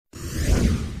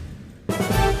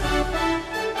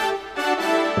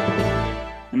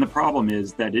And the problem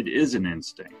is that it is an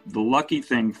instinct. The lucky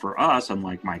thing for us,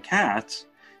 unlike my cats,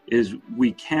 is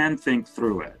we can think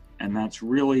through it. And that's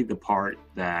really the part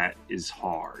that is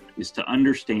hard, is to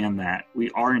understand that we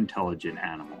are intelligent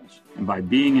animals. And by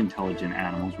being intelligent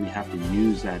animals, we have to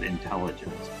use that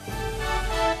intelligence.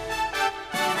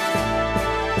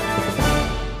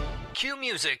 Cue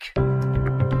music.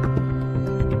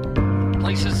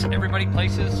 Places, everybody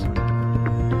places.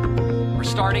 We're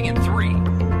starting in 3,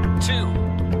 2.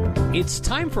 It's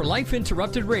time for Life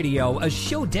Interrupted Radio, a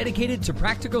show dedicated to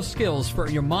practical skills for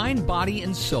your mind, body,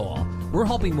 and soul. We're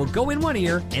hoping we'll go in one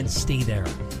ear and stay there.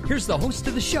 Here's the host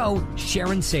of the show,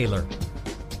 Sharon Sayler.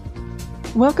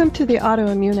 Welcome to the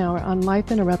Autoimmune Hour on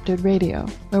Life Interrupted Radio,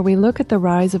 where we look at the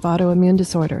rise of autoimmune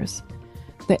disorders.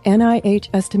 The NIH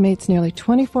estimates nearly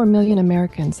 24 million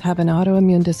Americans have an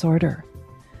autoimmune disorder.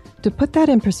 To put that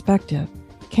in perspective,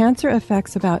 cancer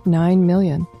affects about 9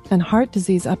 million, and heart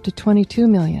disease up to 22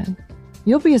 million.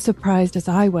 You'll be as surprised as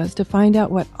I was to find out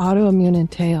what autoimmune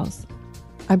entails.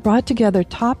 I brought together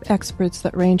top experts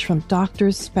that range from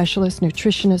doctors, specialists,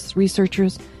 nutritionists,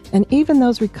 researchers, and even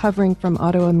those recovering from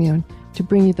autoimmune to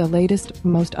bring you the latest,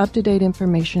 most up-to-date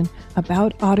information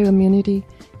about autoimmunity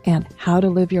and how to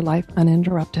live your life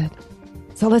uninterrupted.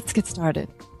 So let's get started.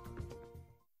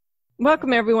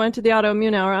 Welcome, everyone, to the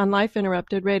Autoimmune Hour on Life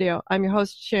Interrupted Radio. I'm your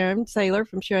host, Sharon Sayler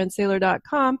from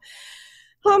SharonSayler.com.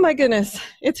 Oh, my goodness.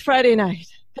 It's Friday night.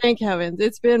 Thank heavens.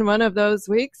 It's been one of those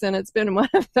weeks, and it's been one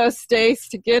of those days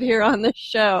to get here on the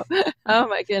show. Oh,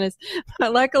 my goodness.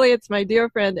 But luckily, it's my dear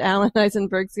friend, Alan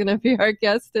Eisenberg's going to be our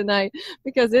guest tonight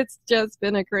because it's just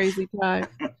been a crazy time.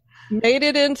 Made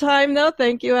it in time, though.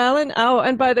 Thank you, Alan. Oh,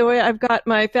 and by the way, I've got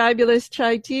my fabulous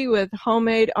chai tea with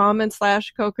homemade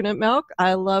almond/coconut milk.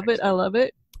 I love it. I love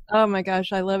it. Oh, my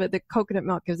gosh, I love it. The coconut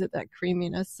milk gives it that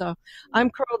creaminess. So I'm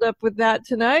curled up with that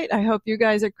tonight. I hope you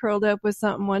guys are curled up with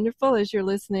something wonderful as you're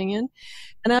listening in.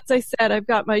 And as I said, I've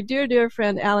got my dear, dear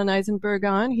friend, Alan Eisenberg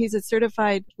on. He's a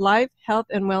certified life, health,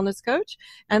 and wellness coach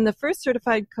and the first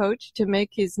certified coach to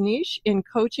make his niche in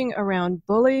coaching around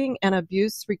bullying and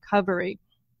abuse recovery.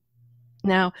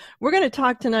 Now, we're going to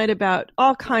talk tonight about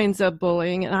all kinds of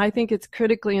bullying, and I think it's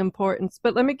critically important.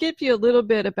 But let me give you a little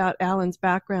bit about Alan's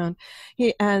background.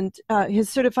 His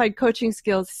certified coaching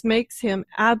skills makes him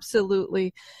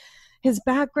absolutely, his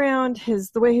background,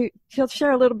 the way he'll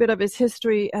share a little bit of his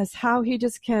history as how he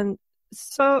just can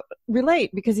so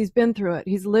relate because he's been through it.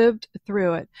 He's lived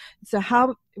through it. So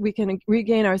how we can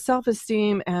regain our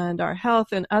self-esteem and our health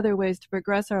and other ways to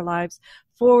progress our lives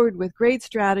forward with great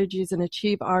strategies and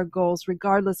achieve our goals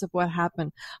regardless of what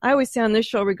happened. I always say on this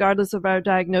show, regardless of our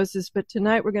diagnosis, but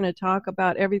tonight we're going to talk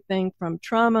about everything from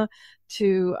trauma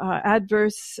to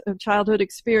adverse childhood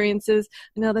experiences.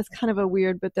 I know that's kind of a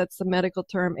weird, but that's the medical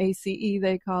term, ACE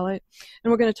they call it. And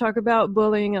we're going to talk about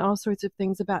bullying and all sorts of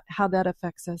things about how that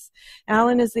affects us.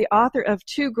 Alan is the author of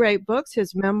 2 great books,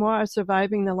 his memoir,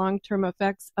 Surviving the Long-Term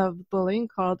Effects of Bullying,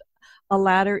 called A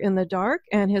Ladder in the Dark,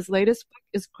 and his latest book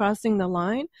is Crossing the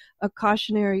Line, a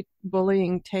cautionary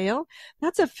bullying tale.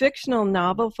 That's a fictional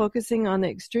novel focusing on the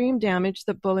extreme damage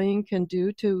that bullying can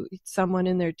do to someone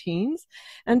in their teens.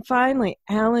 And finally,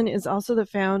 Alan is also the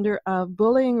founder of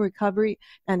Bullying Recovery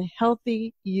and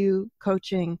Healthy You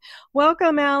Coaching.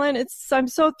 Welcome, Alan. I'm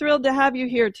so thrilled to have you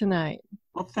here tonight.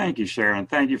 Well, thank you, Sharon.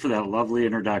 Thank you for that lovely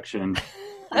introduction.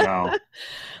 Well,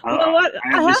 I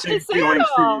have to say it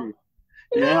all.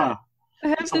 Yeah.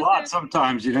 It's a lot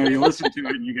sometimes, you listen to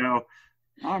it and you go,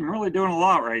 oh, I'm really doing a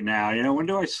lot right now. When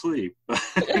do I sleep?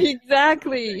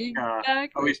 Exactly. I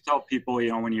always tell people,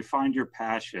 when you find your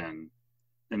passion,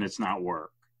 then it's not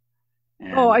work.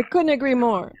 And I couldn't agree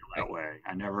more. I feel that way.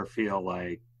 I never feel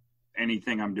like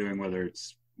anything I'm doing, whether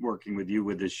it's working with you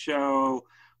with this show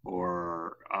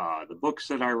or the books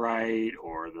that I write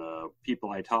or the people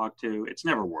I talk to, it's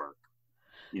never work.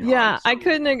 I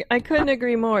couldn't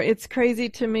agree more. It's crazy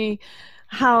to me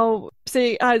how,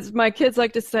 as my kids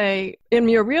like to say, in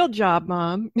your real job,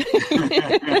 Mom,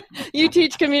 you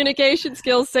teach communication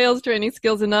skills, sales training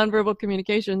skills, and nonverbal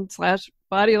communication /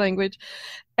 body language.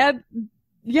 And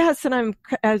yes, and I'm,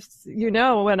 as you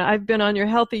know, when I've been on your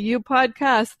Healthy You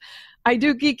podcast, I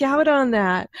do geek out on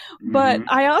that. But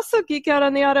I also geek out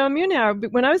on the Autoimmune Hour.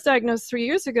 When I was diagnosed 3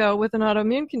 years ago with an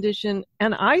autoimmune condition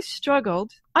and I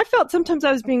struggled, I felt sometimes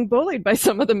I was being bullied by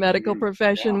some of the medical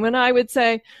profession when I would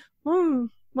say, well,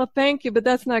 thank you, but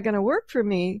that's not going to work for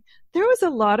me. There was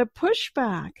a lot of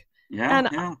pushback. I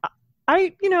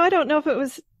don't know if it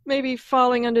was maybe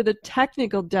falling under the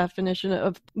technical definition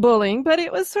of bullying, but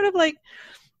it was sort of like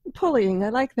pulling. I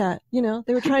like that.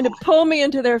 They were trying to pull me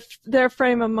into their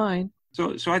frame of mind.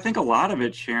 So I think a lot of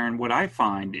it, Sharon, what I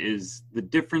find is the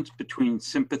difference between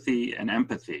sympathy and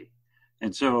empathy.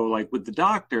 And so like with the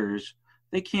doctors,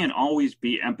 they can't always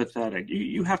be empathetic.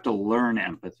 You have to learn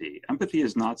empathy. Empathy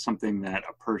is not something that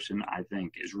a person, I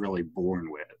think, is really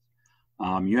born with.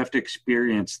 You have to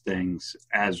experience things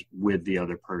as with the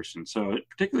other person. So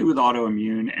particularly with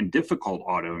autoimmune and difficult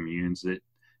autoimmunes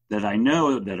that I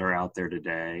know that are out there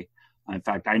today. In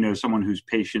fact, I know someone who's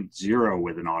patient 0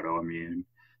 with an autoimmune.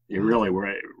 They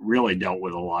really dealt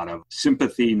with a lot of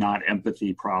sympathy, not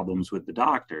empathy problems with the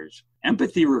doctors.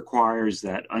 Empathy requires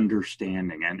that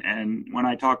understanding. And when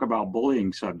I talk about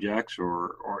bullying subjects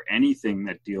or anything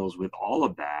that deals with all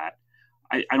of that,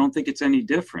 I don't think it's any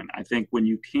different. I think when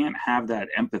you can't have that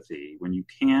empathy, when you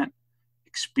can't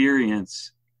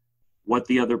experience what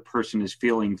the other person is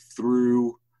feeling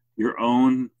through your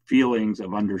own feelings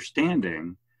of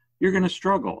understanding, you're going to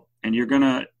struggle. And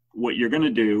what you're going to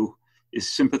do is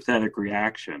sympathetic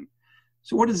reaction.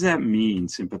 So what does that mean,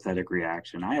 sympathetic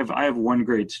reaction? I have one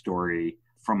great story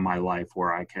from my life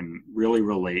where I can really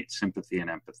relate sympathy and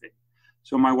empathy.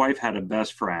 So my wife had a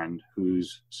best friend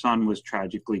whose son was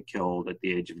tragically killed at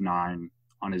the age of 9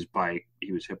 on his bike.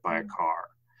 He was hit by a car.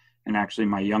 And actually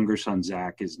my younger son,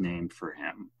 Zach, is named for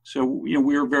him. So, we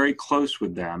were very close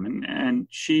with them. And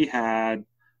she had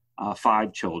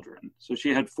 5 children. So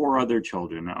she had 4 other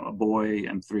children, a boy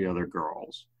and 3 other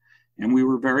girls. And we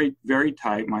were very, very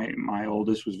tight. My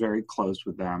oldest was very close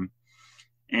with them.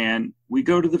 And we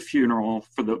go to the funeral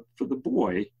for the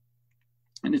boy,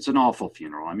 and it's an awful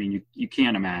funeral. I mean, you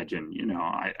can't imagine,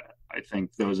 I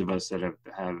think those of us that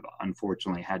have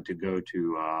unfortunately had to go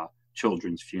to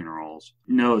children's funerals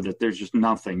know that there's just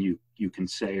nothing you can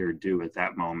say or do at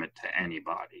that moment to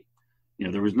anybody.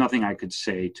 There was nothing I could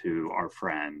say to our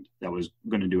friend that was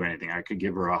going to do anything. I could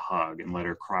give her a hug and let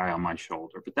her cry on my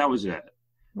shoulder, but that was it.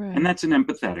 Right. And that's an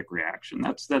empathetic reaction.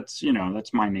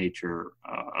 That's my nature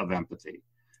of empathy.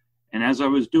 And as I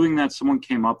was doing that, someone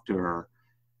came up to her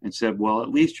and said, well, at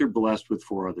least you're blessed with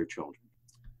 4 other children.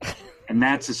 And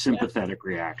that's a sympathetic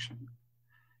reaction.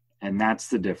 And that's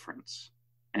the difference.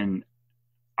 And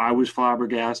I was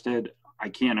flabbergasted. I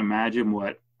can't imagine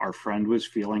what our friend was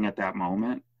feeling at that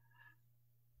moment.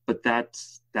 But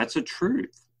that's a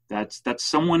truth. That's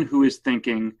someone who is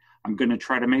thinking, I'm going to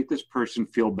try to make this person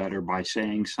feel better by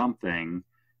saying something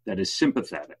that is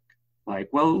sympathetic. Like,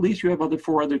 well, at least you have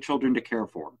 4 other children to care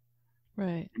for.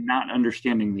 Right. Not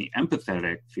understanding the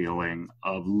empathetic feeling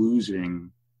of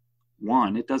losing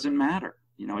one. It doesn't matter.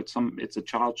 It's a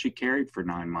child she carried for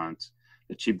 9 months,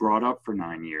 that she brought up for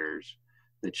 9 years,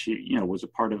 that she, was a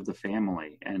part of the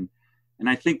family. And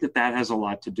I think that has a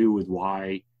lot to do with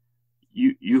why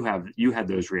you had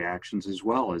those reactions as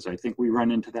well. As I think we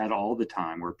run into that all the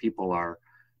time, where people are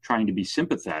trying to be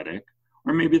sympathetic,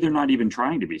 or maybe they're not even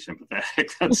trying to be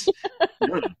sympathetic. That's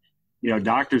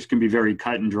doctors can be very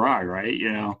cut and dry, right?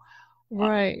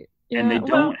 Right. Yeah. And they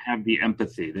don't have the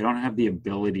empathy. They don't have the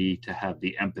ability to have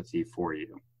the empathy for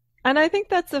you. And I think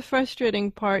that's the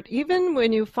frustrating part. Even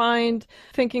when you find,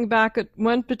 thinking back at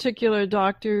one particular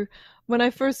doctor, when I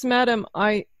first met him,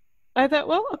 I thought,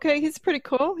 well, okay, he's pretty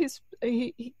cool.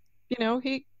 He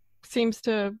seems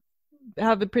to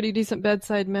have a pretty decent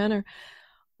bedside manner.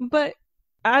 But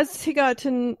as he got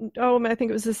to, I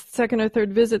think it was the second or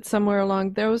third visit, somewhere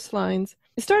along those lines,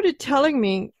 he started telling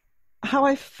me how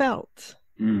I felt.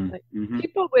 Like,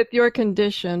 people with your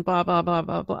condition, blah, blah, blah,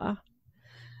 blah, blah.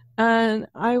 And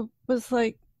I was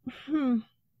like,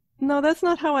 no, that's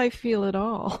not how I feel at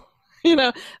all.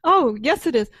 Oh, yes,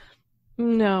 it is.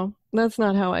 No, that's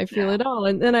not how I feel at all.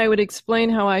 And then I would explain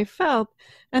how I felt,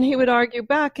 and he would argue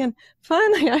back. And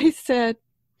finally I said,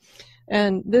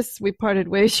 and we parted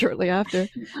ways shortly after,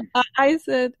 I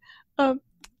said,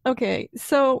 okay,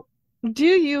 so do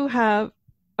you have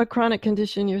a chronic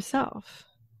condition yourself?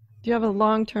 Do you have a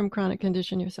long-term chronic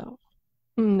condition yourself?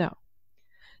 No.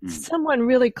 Someone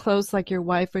really close, like your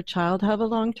wife or child, have a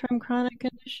long-term chronic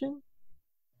condition?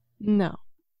 No.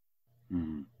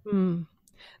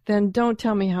 Then don't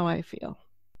tell me how I feel.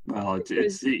 Well,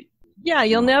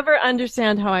 you'll never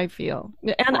understand how I feel.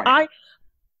 And right.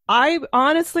 I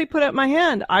honestly put up my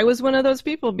hand. I was one of those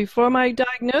people before my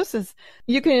diagnosis.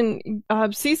 You can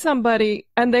see somebody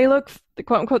and they look,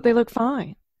 quote unquote, they look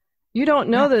fine. You don't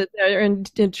know that they're in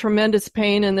tremendous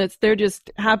pain and that they're just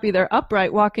happy they're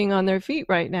upright walking on their feet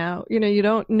right now. You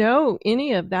don't know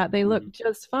any of that. They look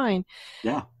just fine.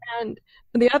 Yeah. And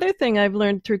the other thing I've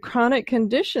learned through chronic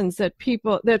conditions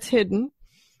that's hidden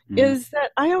is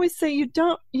that I always say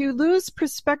you lose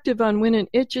perspective on when an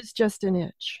itch is just an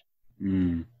itch.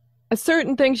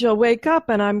 certain things you'll wake up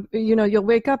and you'll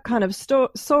wake up kind of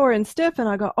sore and stiff, and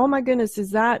I go, oh my goodness,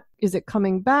 is it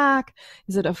coming back?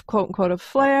 Is it a quote unquote a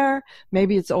flare?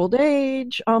 Maybe it's old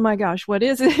age. Oh my gosh, what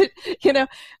is it?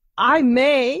 I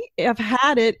may have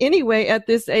had it anyway at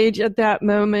this age, at that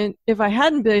moment, if I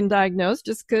hadn't been diagnosed,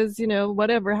 just because,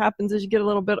 whatever happens as you get a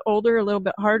little bit older, a little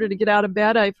bit harder to get out of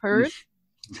bed, I've heard.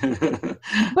 But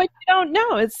you don't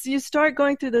know. You start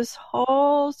going through this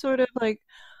whole sort of like,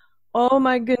 oh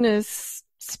my goodness,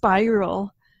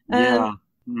 spiral. And yeah.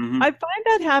 Mm-hmm. I find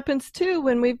that happens too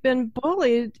when we've been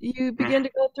bullied. You begin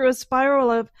to go through a spiral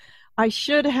of, I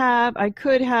should have, I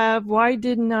could have, why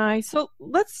didn't I? So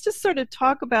let's just sort of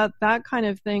talk about that kind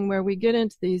of thing where we get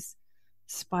into these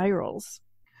spirals.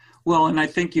 Well, and I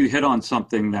think you hit on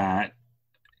something that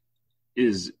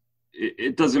is,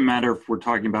 it doesn't matter if we're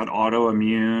talking about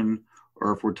autoimmune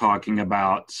or if we're talking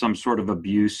about some sort of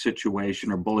abuse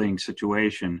situation or bullying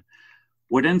situation.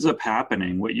 What ends up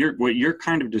happening, what you're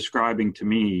kind of describing to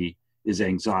me is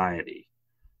anxiety.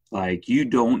 Like you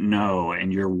don't know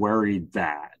and you're worried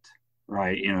that.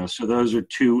 Right. So those are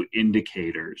two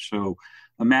indicators. So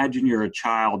imagine you're a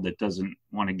child that doesn't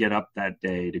want to get up that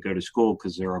day to go to school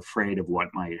because they're afraid of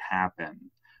what might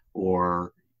happen.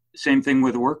 Or same thing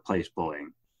with workplace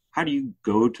bullying. How do you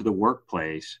go to the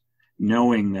workplace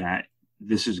knowing that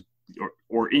this is,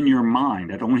 or in your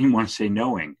mind, I don't even want to say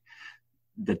knowing,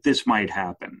 that this might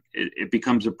happen. It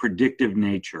becomes a predictive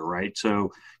nature, right?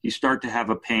 So you start to have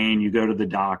a pain, you go to the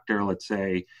doctor, let's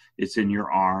say it's in your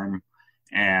arm,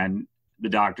 and the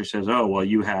doctor says, oh, well,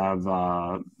 you have,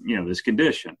 this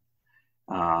condition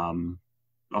of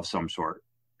some sort.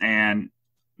 And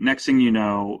next thing you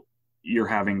know, you're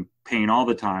having pain all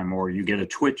the time, or you get a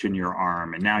twitch in your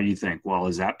arm. And now you think, well,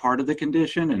 is that part of the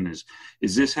condition? And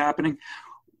is this happening?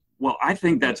 Well, I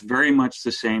think that's very much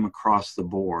the same across the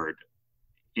board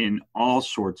in all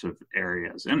sorts of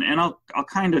areas. And I'll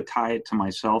kind of tie it to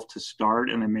myself to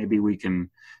start, and then maybe we can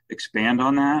expand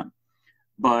on that.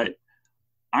 But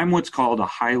I'm what's called a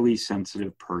highly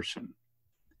sensitive person.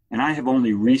 And I have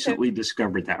only recently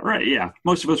discovered that, right? Yeah.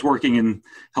 Most of us working in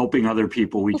helping other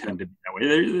people, we tend to be that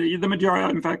way. The majority,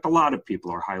 in fact, a lot of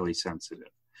people are highly sensitive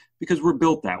because we're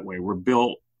built that way. We're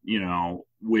built,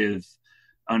 with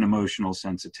an emotional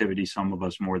sensitivity, some of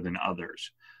us more than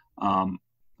others.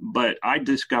 But I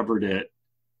discovered it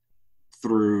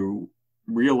through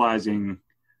realizing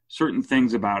certain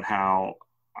things about how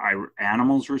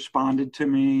animals responded to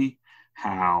me,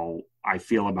 how I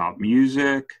feel about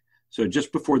music. So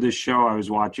just before this show, I was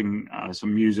watching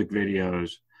some music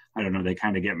videos. I don't know, they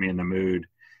kind of get me in the mood.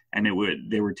 And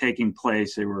they were taking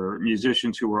place. They were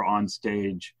musicians who were on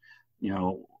stage,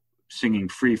 singing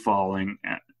Free Falling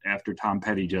after Tom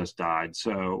Petty just died.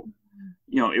 So,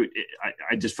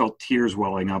 I just felt tears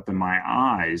welling up in my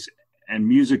eyes. And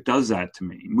music does that to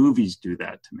me. Movies do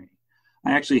that to me.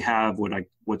 I actually have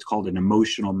what's called an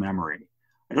emotional memory.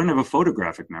 I don't have a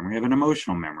photographic memory. I have an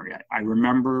emotional memory. I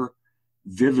remember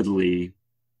vividly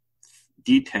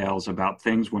details about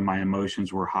things when my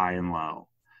emotions were high and low.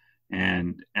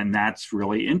 And that's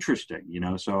really interesting,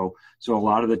 So a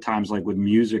lot of the times, like with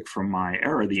music from my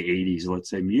era, the 80s, let's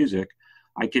say music,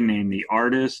 I can name the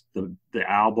artist, the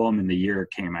album, and the year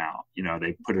it came out.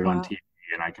 They put it on TV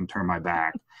and I can turn my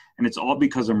back. And it's all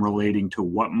because I'm relating to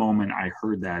what moment I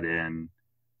heard that in,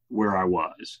 where I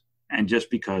was. And just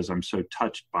because I'm so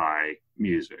touched by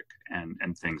music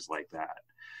and things like that.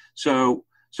 So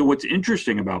what's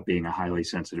interesting about being a highly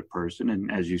sensitive person,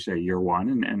 and as you say, you're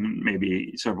one, and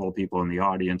maybe several people in the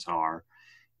audience are,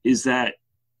 is that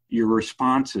your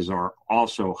responses are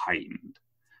also heightened.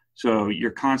 So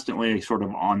you're constantly sort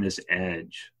of on this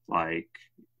edge, like,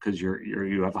 because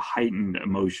you have a heightened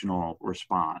emotional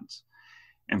response.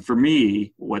 And for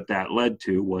me, what that led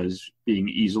to was being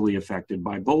easily affected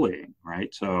by bullying,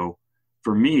 right? So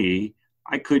for me,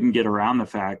 I couldn't get around the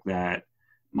fact that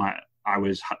I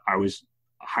was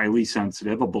highly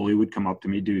sensitive. A bully would come up to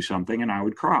me, do something, and I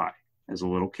would cry as a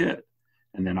little kid,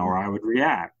 and then or I would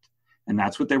react. And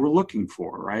that's what they were looking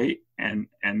for, right? And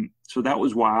so that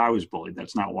was why I was bullied.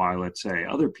 That's not why, let's say,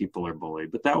 other people are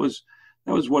bullied, but that was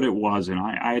what it was. And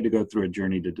I had to go through a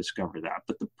journey to discover that.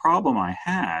 But the problem I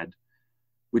had,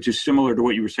 which is similar to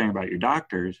what you were saying about your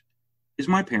doctors, is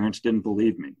my parents didn't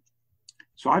believe me.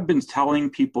 So I've been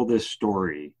telling people this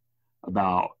story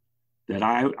about that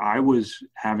I was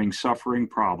having suffering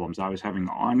problems. I was having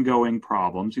ongoing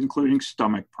problems, including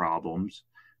stomach problems,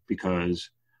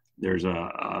 because there's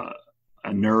a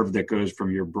nerve that goes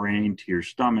from your brain to your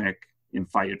stomach in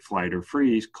fight, flight, or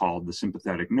freeze called the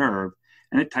sympathetic nerve,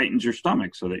 and it tightens your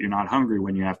stomach so that you're not hungry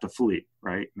when you have to flee,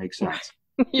 right? Makes sense.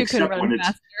 You can run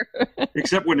faster.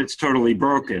 Except when it's totally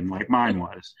broken, like mine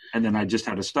was. And then I just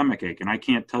had a stomach ache. And I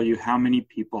can't tell you how many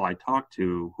people I talk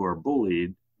to who are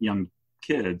bullied, young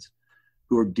kids,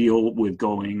 who deal with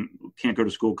can't go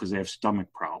to school because they have stomach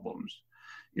problems.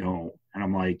 And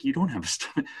I'm like, you don't have a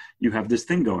stomach, you have this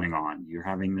thing going on. You're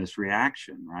having this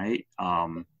reaction, right?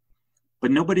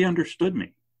 But nobody understood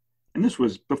me. And this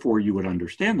was before you would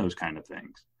understand those kind of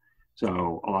things.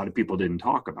 So a lot of people didn't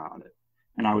talk about it.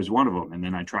 And I was one of them. And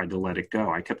then I tried to let it go.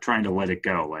 I kept trying to let it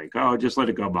go. Like, oh, just let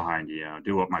it go behind you.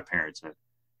 Do what my parents said.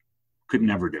 Could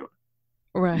never do it.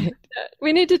 Right.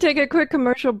 We need to take a quick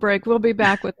commercial break. We'll be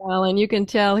back with Alan. You can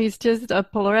tell he's just a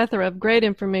plethora of great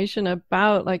information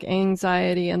about like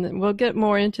anxiety, and then we'll get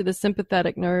more into the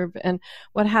sympathetic nerve and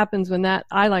what happens when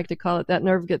I like to call it, that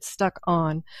nerve gets stuck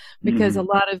on, because a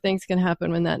lot of things can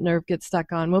happen when that nerve gets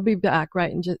stuck on. We'll be back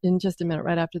in just a minute,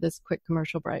 right after this quick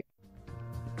commercial break.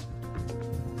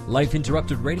 Life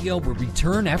Interrupted Radio will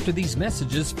return after these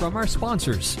messages from our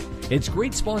sponsors. It's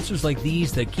great sponsors like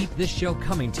these that keep this show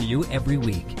coming to you every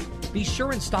week. Be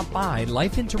sure and stop by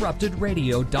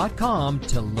lifeinterruptedradio.com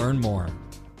to learn more.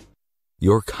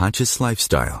 Your conscious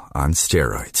lifestyle on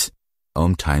steroids.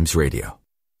 OMTimes Radio.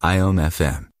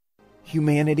 IOM-FM.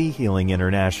 Humanity Healing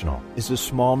International is a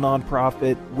small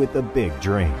nonprofit with a big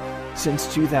dream.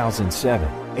 Since 2007,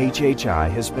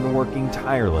 HHI has been working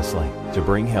tirelessly to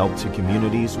bring help to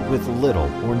communities with little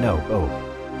or no hope.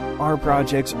 Our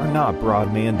projects are not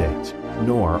broad mandates,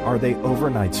 nor are they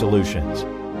overnight solutions,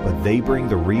 but they bring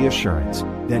the reassurance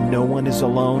that no one is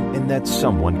alone and that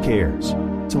someone cares.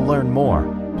 To learn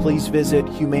more, please visit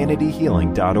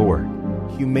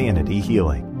humanityhealing.org. Humanity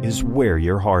Healing is where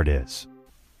your heart is.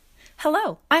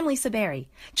 Hello, I'm Lisa Berry.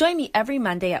 Join me every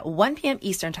Monday at 1 p.m.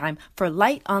 Eastern Time for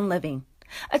Light on Living,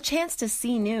 a chance to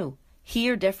see new,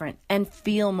 hear different, and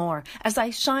feel more as I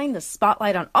shine the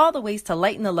spotlight on all the ways to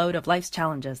lighten the load of life's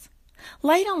challenges.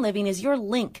 Light on Living is your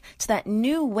link to that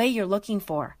new way you're looking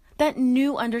for, that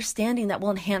new understanding that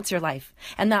will enhance your life,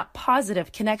 and that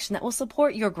positive connection that will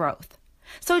support your growth.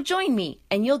 So join me,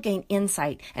 and you'll gain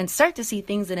insight and start to see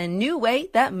things in a new way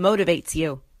that motivates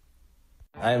you.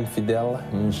 I'm Fidel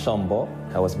Mshombo.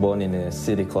 I was born in a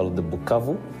city called the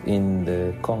Bukavu in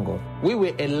the Congo. We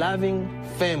were a loving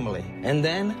family, and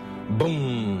then,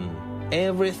 boom,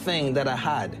 everything that I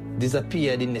had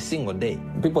disappeared in a single day.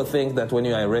 People think that when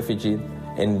you are a refugee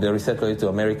and they resettle you to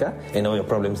America and all your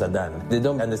problems are done. They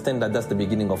don't understand that that's the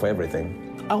beginning of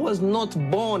everything. I was not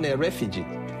born a refugee.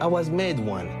 I was made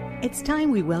one. It's time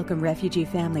we welcome refugee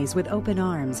families with open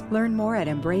arms. Learn more at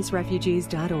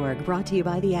embracerefugees.org, brought to you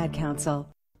by the Ad Council.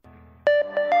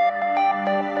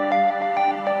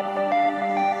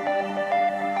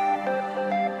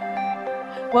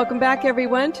 Welcome back,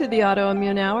 everyone, to the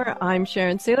Autoimmune Hour. I'm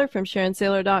Sharon Sayler from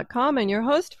SharonSayler.com, and your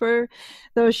host for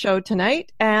the show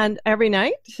tonight and every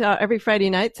night, every Friday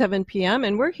night, 7 p.m.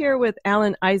 And we're here with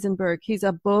Alan Eisenberg. He's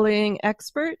a bullying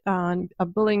expert, a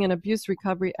bullying and abuse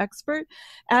recovery expert,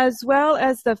 as well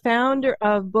as the founder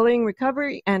of Bullying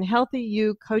Recovery and Healthy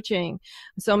You Coaching.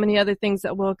 So many other things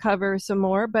that we'll cover some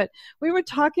more. But we were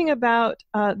talking about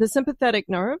the sympathetic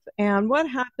nerve and what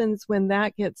happens when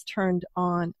that gets turned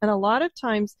on. And a lot of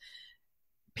times,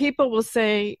 people will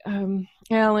say,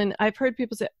 Alan, I've heard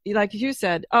people say, like you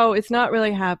said, oh, it's not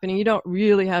really happening. You don't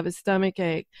really have a stomach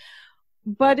ache.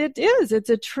 But it is.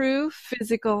 It's a true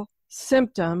physical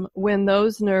symptom when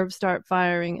those nerves start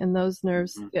firing and those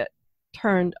nerves get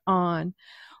turned on.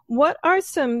 What are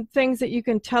some things that you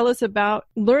can tell us about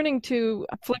learning to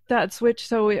flip that switch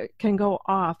so it can go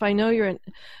off? I know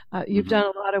you've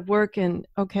done a lot of work in,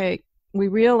 okay, we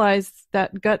realize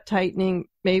that gut tightening,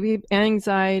 maybe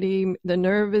anxiety, the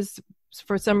nerve is,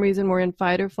 for some reason, we're in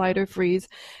fight or flight or freeze.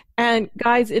 And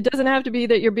guys, it doesn't have to be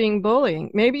that you're being bullying.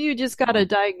 Maybe you just got a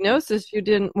diagnosis you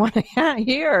didn't want to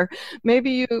hear.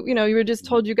 Maybe you were just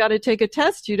told you got to take a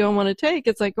test you don't want to take.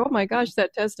 It's like, oh my gosh,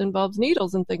 that test involves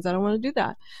needles and things. I don't want to do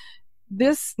that.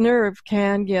 This nerve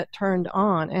can get turned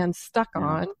on and stuck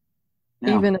on,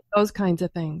 even at those kinds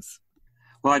of things.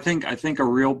 Well, I think a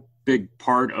real big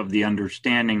part of the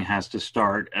understanding has to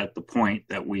start at the point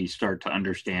that we start to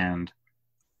understand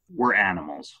we're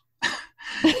animals.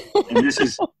 And this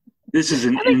is an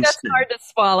I think instinct. That's hard to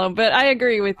swallow, but I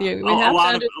agree with you. A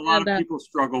lot of people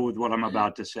struggle with what I'm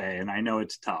about to say, and I know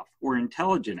it's tough. We're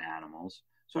intelligent animals,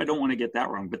 so I don't want to get that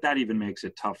wrong, but that even makes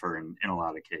it tougher in a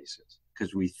lot of cases,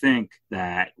 because we think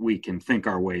that we can think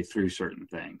our way through certain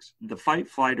things. The fight,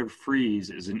 flight, or freeze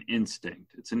is an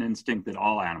instinct. It's an instinct that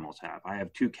all animals have. I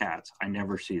have 2 cats. I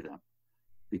never see them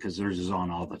because theirs is on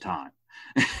all the time.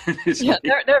 Yeah,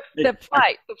 they're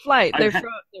flight.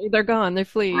 They're gone. They're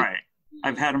fleeing. Right.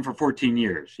 I've had them for 14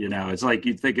 years. It's like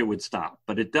you'd think it would stop,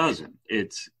 but it doesn't.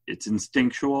 It's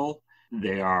instinctual.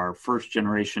 They are first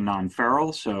generation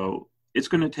non-feral, so it's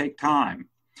going to take time.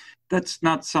 That's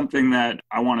not something that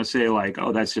I want to say like,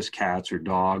 oh, that's just cats or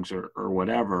dogs or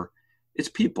whatever. It's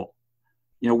people.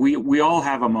 We all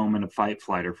have a moment of fight,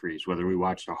 flight, or freeze, whether we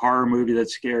watched a horror movie that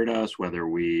scared us, whether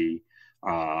we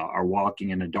are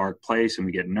walking in a dark place and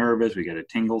we get nervous, we get a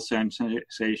tingle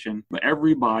sensation. But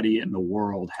everybody in the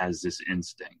world has this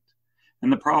instinct.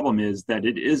 And the problem is that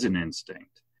it is an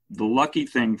instinct. The lucky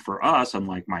thing for us,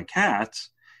 unlike my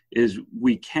cats, is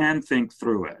we can think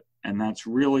through it. And that's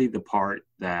really the part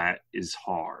that is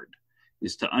hard,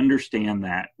 is to understand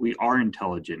that we are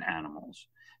intelligent animals.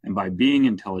 And by being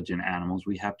intelligent animals,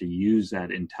 we have to use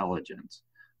that intelligence.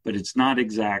 But it's not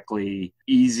exactly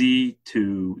easy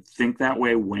to think that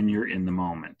way when you're in the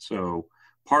moment. So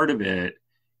part of it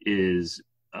is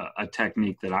a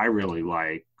technique that I really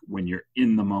like when you're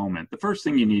in the moment. The first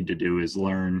thing you need to do is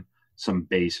learn some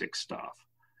basic stuff.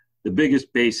 The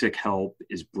biggest basic help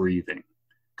is breathing,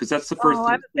 because that's the first thing.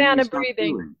 I'm a fan of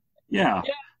breathing. Doing. Yeah.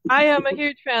 I am a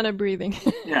huge fan of breathing.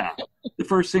 Yeah. The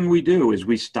first thing we do is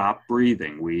we stop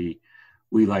breathing. We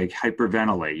like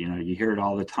hyperventilate, you hear it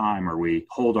all the time, or we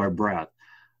hold our breath.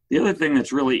 The other thing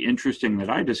that's really interesting that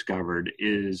I discovered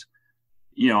is,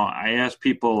 I ask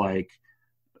people like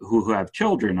who have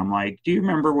children, I'm like, do you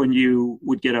remember when you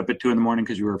would get up at 2 a.m.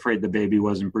 because you were afraid the baby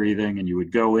wasn't breathing, and you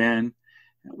would go in?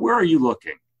 Where are you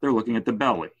looking? They're looking at the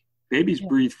belly. Babies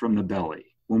breathe from the belly.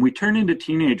 When we turn into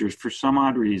teenagers, for some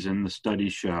odd reason, the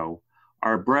studies show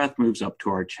our breath moves up to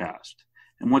our chest.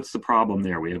 And what's the problem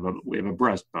there? We have a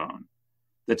breastbone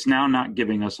that's now not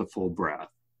giving us a full breath.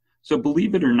 So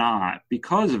believe it or not,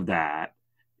 because of that,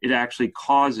 it actually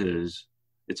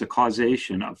it's a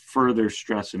causation of further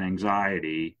stress and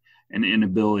anxiety and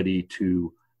inability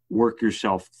to work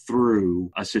yourself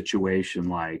through a situation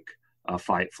like a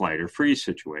fight, flight, or freeze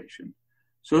situation.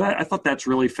 So I thought that's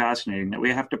really fascinating, that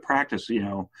we have to practice.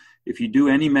 If you do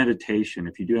any meditation,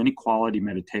 if you do any quality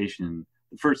meditation,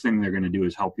 the first thing they're going to do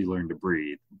is help you learn to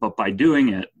breathe. But by doing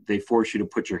it, they force you to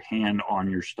put your hand on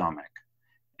your stomach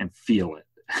and feel it.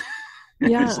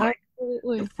 Yeah, it's like,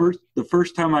 absolutely. The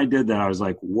first time I did that, I was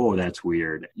like, whoa, that's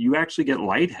weird. You actually get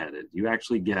lightheaded. You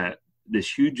actually get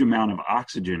this huge amount of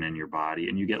oxygen in your body,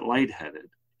 and you get lightheaded.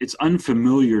 It's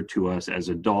unfamiliar to us as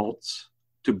adults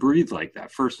to breathe like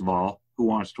that. First of all, who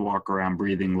wants to walk around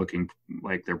breathing looking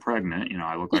like they're pregnant?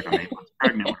 I look like I'm 8 months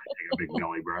pregnant when I take a big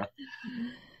belly breath.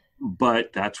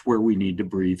 But that's where we need to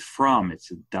breathe from.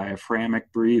 It's a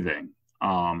diaphragmatic breathing.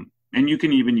 And you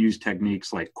can even use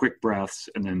techniques like quick breaths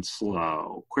and then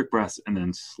slow, quick breaths and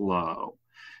then slow.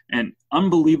 And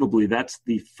unbelievably, that's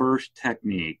the first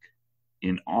technique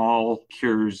in all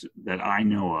cures that I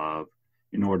know of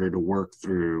in order to work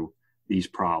through these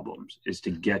problems, is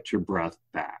to get your breath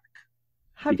back.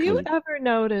 Have you ever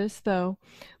noticed, though,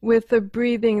 with the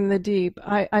breathing in the deep,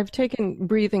 I've taken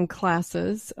breathing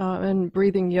classes and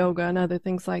breathing yoga and other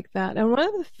things like that. And one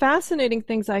of the fascinating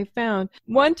things I found,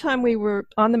 one time we were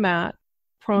on the mat,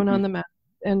 prone on the mat,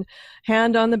 and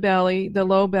hand on the belly, the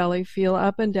low belly, feel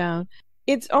up and down.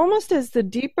 It's almost as the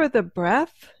deeper the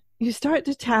breath, you start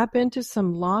to tap into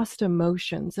some lost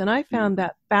emotions. And I found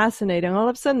that fascinating. All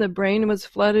of a sudden, the brain was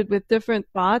flooded with different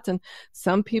thoughts, and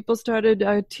some people started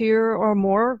a tear or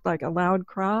more, like a loud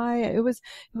cry. It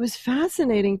was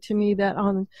fascinating to me that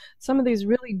on some of these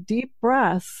really deep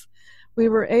breaths, we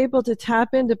were able to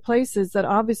tap into places that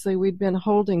obviously we'd been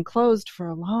holding closed for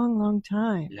a long, long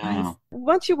time. Yeah.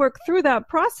 Once you work through that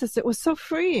process, it was so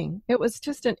freeing. It was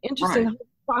just an interesting, Right.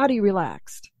 Body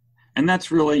relaxed. And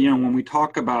that's really, when we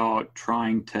talk about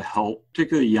trying to help,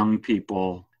 particularly young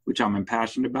people, which I'm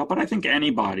impassioned about, but I think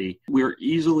anybody, we're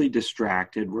easily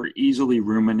distracted. We're easily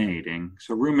ruminating.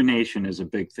 So rumination is a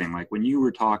big thing. Like when you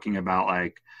were talking about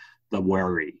like the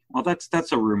worry, well,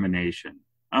 that's a rumination.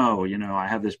 Oh, I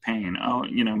have this pain. Oh,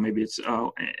 maybe it's,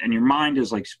 and your mind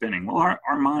is like spinning. Well,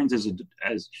 our minds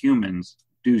as humans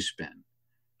do spin.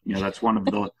 That's one of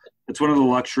the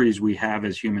luxuries we have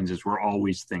as humans, is we're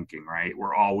always thinking, right?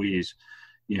 We're always,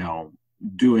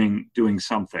 doing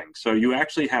something. So you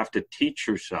actually have to teach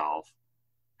yourself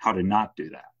how to not do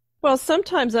that. Well,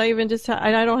 sometimes I even just,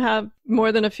 I don't have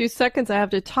more than a few seconds. I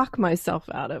have to talk myself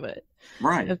out of it.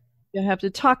 Right. I have to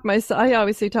talk myself. I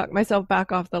obviously talk myself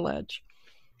back off the ledge.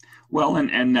 Well,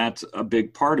 and that's a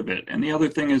big part of it. And the other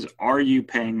thing is, are you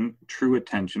paying true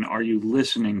attention? Are you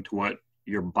listening to what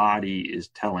your body is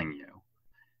telling you?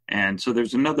 And so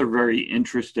there's another very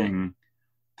interesting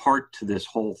part to this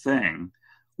whole thing,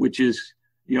 which is,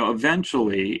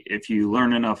 eventually, if you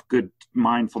learn enough good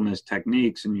mindfulness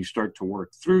techniques and you start to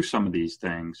work through some of these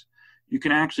things, you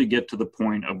can actually get to the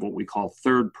point of what we call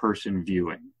third person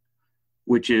viewing,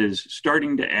 which is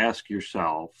starting to ask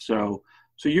yourself, so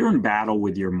you're in battle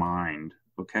with your mind,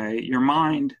 okay? Your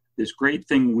mind, this great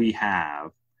thing we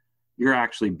have, you're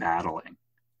actually battling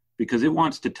because it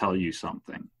wants to tell you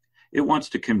something. It wants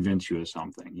to convince you of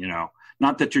something,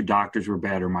 not that your doctors were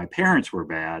bad or my parents were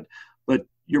bad, but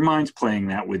your mind's playing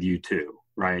that with you too,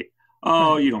 right?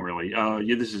 Oh, you don't really,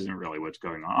 this isn't really what's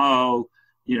going on. Oh,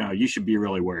 you should be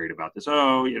really worried about this.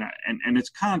 Oh, and it's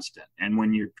constant. And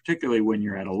particularly when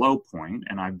you're at a low point,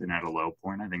 and I've been at a low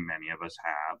point, I think many of us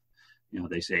have,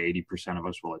 they say 80% of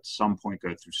us will at some point go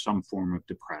through some form of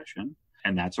depression.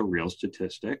 And that's a real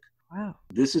statistic. Wow.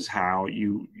 This is how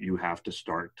you have to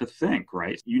start to think,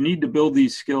 right? You need to build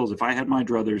these skills. If I had my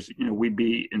druthers, we'd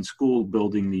be in school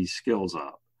building these skills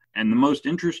up. And the most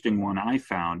interesting one I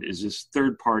found is this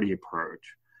third party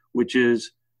approach, which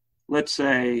is, let's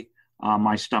say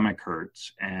my stomach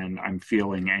hurts and I'm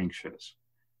feeling anxious.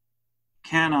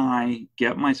 Can I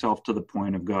get myself to the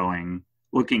point of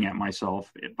looking at myself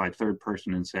by third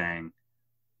person and saying,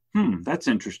 that's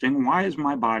interesting. Why is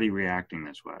my body reacting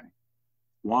this way?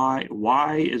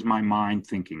 Why is my mind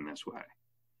thinking this way?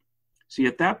 See,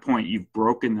 at that point, you've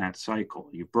broken that cycle.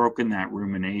 You've broken that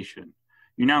rumination.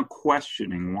 You're now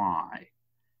questioning why.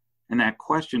 And that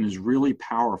question is really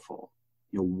powerful.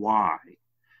 Why?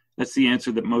 That's the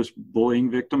answer that most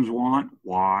bullying victims want.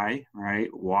 Why, right?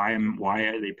 Why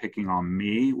are they picking on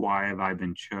me? Why have I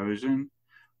been chosen?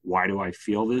 Why do I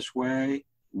feel this way?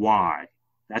 Why?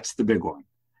 That's the big one,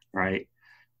 right?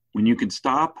 When you can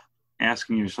stop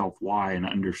asking yourself why and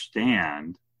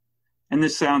understand, and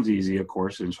this sounds easy, of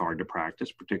course, and it's hard to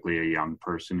practice, particularly a young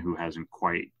person who hasn't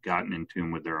quite gotten in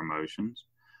tune with their emotions,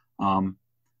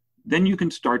 then you can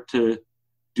start to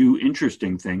do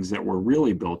interesting things that we're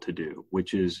really built to do,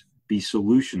 which is be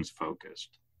solutions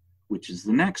focused, which is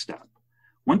the next step.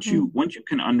 Once you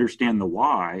can understand the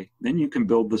why, then you can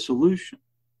build the solution.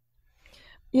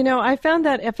 I found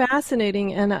that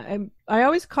fascinating, and I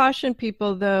always caution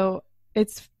people, though,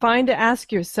 it's fine to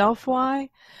ask yourself why,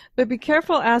 but be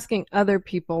careful asking other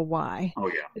people why. Oh,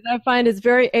 yeah. I find it's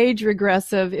very age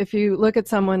regressive if you look at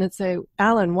someone and say,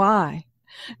 Alan, why?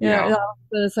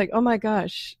 It's like, oh my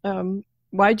gosh,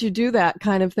 why'd you do that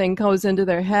kind of thing goes into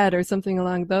their head or something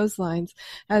along those lines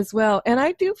as well. And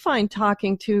I do find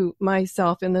talking to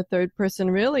myself in the third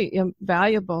person really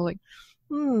valuable, like,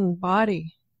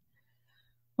 body.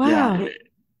 Wow. Yeah.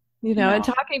 And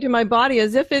talking to my body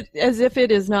as if it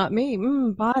is not me.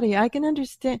 Body, I can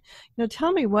understand.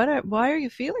 Tell me why are you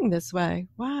feeling this way?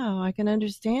 Wow, I can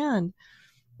understand.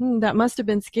 That must have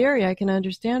been scary. I can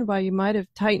understand why you might have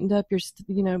tightened up your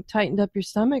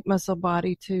stomach muscle,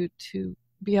 body, to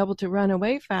be able to run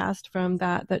away fast from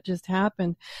that just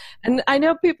happened. And I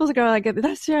know people go like,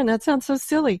 "That's Sharon, that sounds so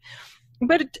silly,"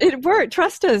 but it worked.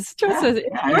 Trust us. It works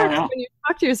when you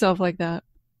talk to yourself like that.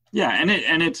 Yeah, and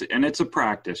it's a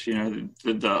practice.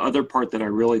 The other part that I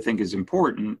really think is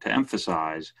important to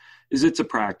emphasize is it's a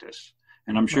practice.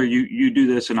 And I'm sure you do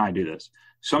this and I do this.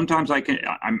 Sometimes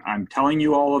I'm telling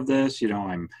you all of this,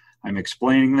 I'm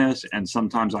explaining this, and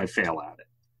sometimes I fail at it.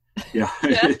 Yeah.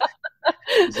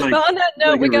 Well, on that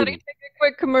note, we got to take a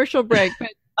quick commercial break,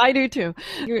 but I do too.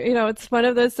 It's one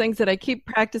of those things that I keep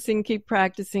practicing, right.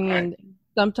 And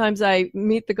sometimes I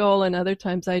meet the goal and other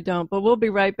times I don't. But we'll be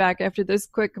right back after this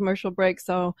quick commercial break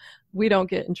so we don't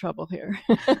get in trouble here.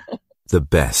 The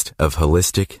best of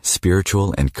holistic,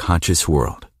 spiritual, and conscious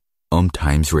world.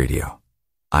 OMTimes Radio.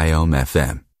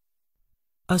 IOM-FM.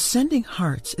 Ascending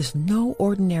Hearts is no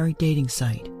ordinary dating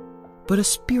site, but a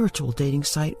spiritual dating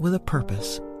site with a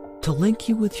purpose, to link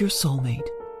you with your soulmate.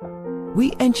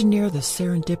 We engineer the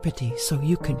serendipity so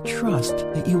you can trust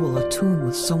that you will attune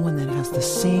with someone that has the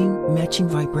same matching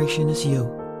vibration as you.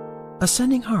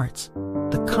 Ascending Hearts,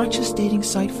 the conscious dating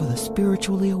site for the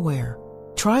spiritually aware.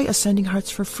 Try Ascending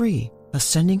Hearts for free.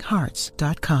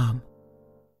 AscendingHearts.com.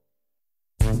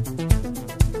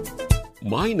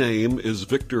 My name is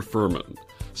Victor Furman.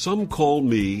 Some call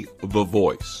me The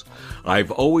Voice.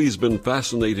 I've always been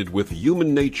fascinated with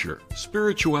human nature,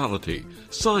 spirituality,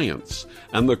 science,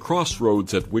 and the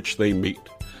crossroads at which they meet.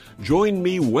 Join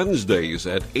me Wednesdays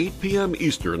at 8 p.m.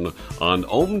 Eastern on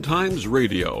OMTimes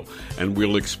Radio, and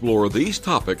we'll explore these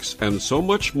topics and so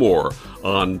much more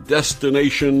on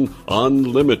Destination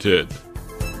Unlimited.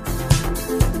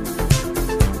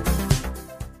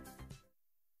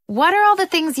 What are all the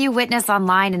things you witness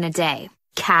online in a day?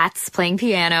 Cats playing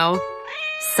piano,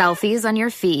 selfies on your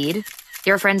feed,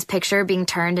 your friend's picture being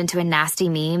turned into a nasty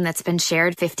meme that's been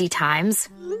shared 50 times,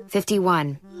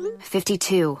 51,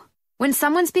 52. When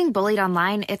someone's being bullied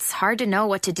online, it's hard to know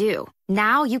what to do.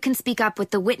 Now you can speak up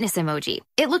with the witness emoji.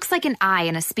 It looks like an eye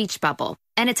in a speech bubble,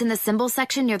 and it's in the symbol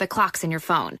section near the clocks in your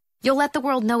phone. You'll let the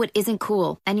world know it isn't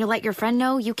cool, and you'll let your friend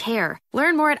know you care.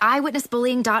 Learn more at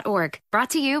eyewitnessbullying.org. Brought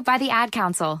to you by the Ad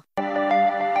Council.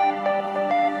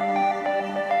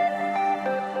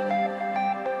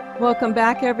 Welcome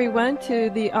back, everyone,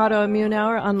 to the Autoimmune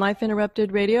Hour on Life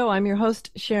Interrupted Radio. I'm your host,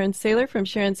 Sharon Sayler from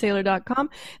SharonSayler.com.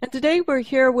 And today we're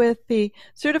here with the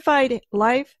certified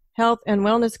life, health, and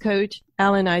wellness coach,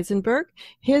 Alan Eisenberg.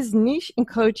 His niche in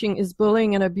coaching is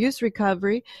bullying and abuse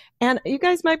recovery. And you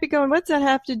guys might be going, what's that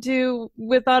have to do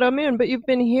with autoimmune? But you've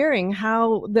been hearing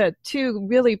how the two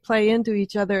really play into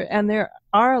each other. And there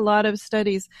are a lot of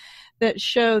studies that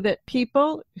show that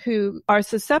people who are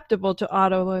susceptible to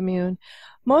autoimmune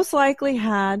most likely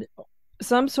had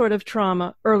some sort of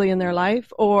trauma early in their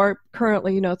life, or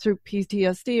currently, through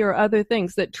PTSD or other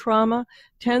things. That trauma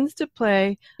tends to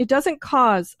play. It doesn't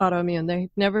cause autoimmune. They've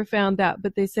never found that,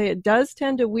 but they say it does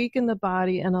tend to weaken the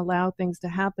body and allow things to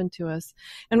happen to us.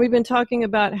 And we've been talking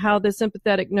about how the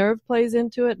sympathetic nerve plays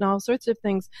into it and all sorts of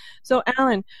things. So,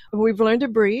 Alan, we've learned to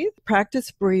breathe, practice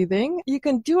breathing. You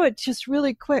can do it just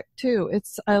really quick, too.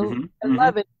 I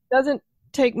love it. It doesn't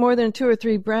take more than 2 or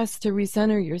 3 breaths to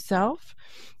recenter yourself.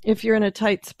 If you're in a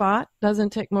tight spot,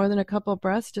 doesn't take more than a couple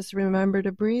breaths. Just remember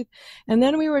to breathe. And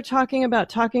then we were talking about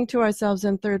talking to ourselves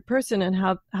in third person and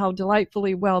how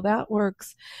delightfully well that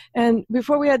works. And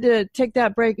before we had to take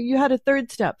that break, you had a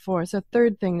third step for us, a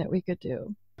third thing that we could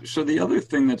do. So the other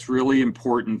thing that's really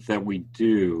important that we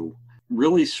do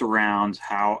really surrounds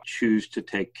how we choose to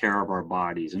take care of our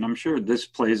bodies. And I'm sure this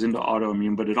plays into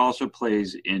autoimmune, but it also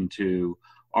plays into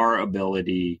our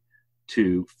ability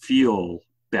to feel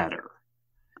better.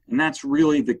 And that's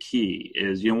really the key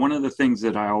is, one of the things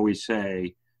that I always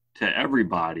say to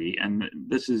everybody, and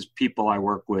this is people I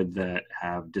work with that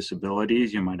have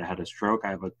disabilities. You might have had a stroke. I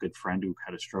have a good friend who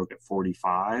had a stroke at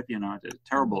 45, at a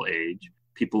terrible age.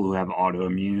 People who have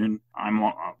autoimmune. I'm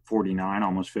 49,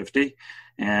 almost 50,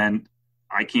 and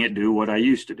I can't do what I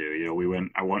used to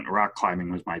do. I went rock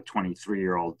climbing with my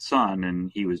 23-year-old son, and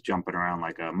he was jumping around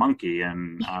like a monkey,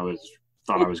 and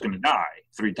thought I was going to die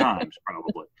 3 times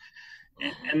probably.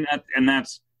 And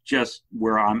that's just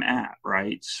where I'm at,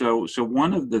 right? So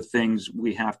one of the things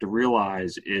we have to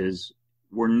realize is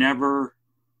we're never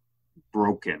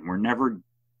broken. We're never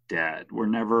dead. We're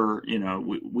never,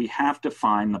 we have to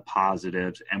find the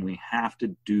positives, and we have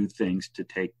to do things to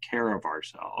take care of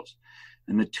ourselves.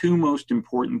 And the 2 most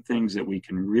important things that we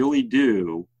can really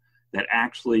do that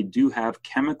actually do have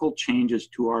chemical changes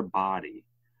to our body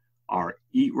are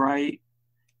eat right,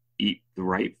 eat the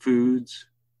right foods,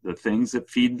 the things that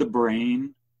feed the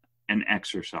brain, and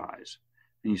exercise.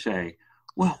 And you say,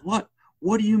 well, what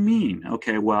do you mean?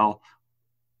 Okay, well,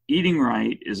 eating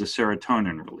right is a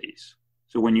serotonin release.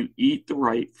 So when you eat the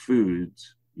right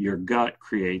foods, your gut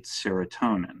creates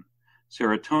serotonin.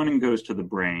 Serotonin goes to the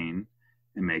brain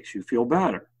and makes you feel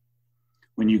better.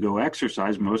 When you go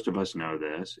exercise, most of us know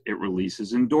this, it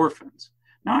releases endorphins.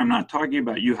 Now, I'm not talking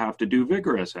about you have to do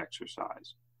vigorous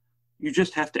exercise. You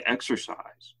just have to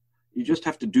exercise. You just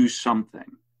have to do something.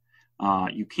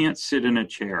 You can't sit in a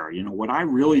chair. What I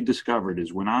really discovered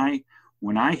is when I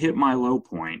hit my low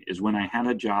point is when I had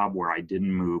a job where I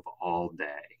didn't move all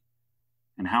day.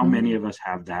 And how many of us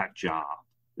have that job?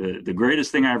 The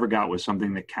greatest thing I ever got was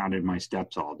something that counted my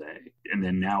steps all day and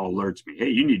then now alerts me, hey,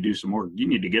 you need to do some more. You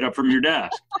need to get up from your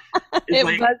desk.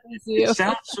 It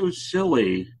sounds so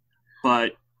silly,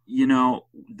 but,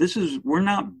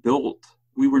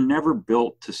 we were never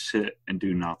built to sit and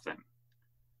do nothing.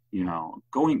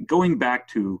 Going back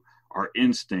to our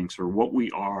instincts or what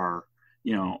we are,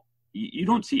 you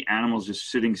don't see animals just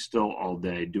sitting still all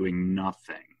day doing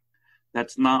nothing.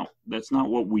 That's not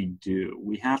what we do.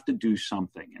 We have to do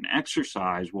something. And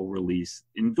exercise will release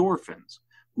endorphins,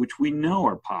 which we know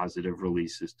are positive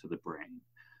releases to the brain.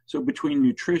 So between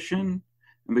nutrition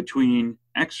and between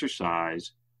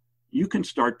exercise, you can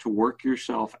start to work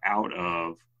yourself out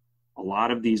of a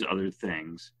lot of these other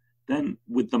things. Then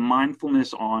with the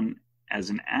mindfulness on as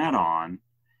an add-on,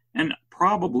 and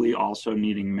probably also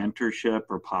needing mentorship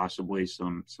or possibly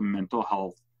some mental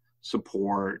health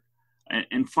support,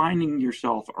 and finding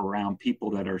yourself around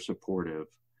people that are supportive.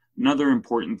 Another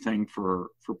important thing for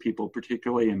people,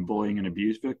 particularly in bullying and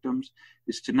abuse victims,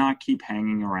 is to not keep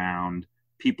hanging around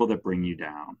people that bring you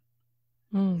down.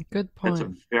 Good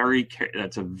point.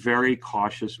 That's a very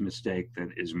cautious mistake that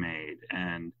is made.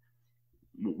 And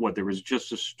there was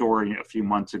just a story a few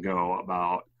months ago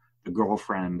about the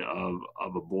girlfriend of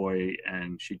a boy,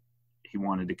 and he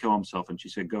wanted to kill himself, and she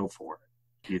said, go for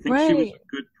it. Do you think she was a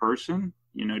good person?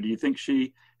 You know, do you think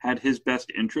she had his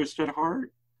best interest at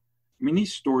heart? I mean,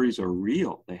 these stories are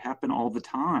real. They happen all the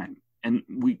time. And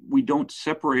we don't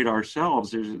separate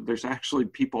ourselves. There's actually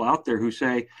people out there who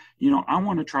say, you know, I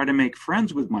want to try to make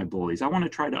friends with my bullies. I want to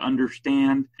try to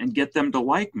understand and get them to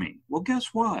like me. Well, guess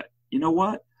what? You know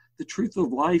what? The truth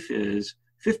of life is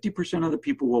 50% of the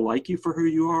people will like you for who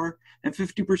you are, and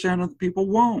 50% of the people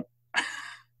won't.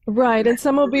 Right. And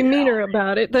some will be meaner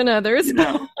about it than others. You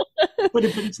know, but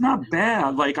it's not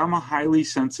bad. Like, I'm a highly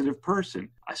sensitive person.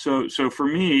 So for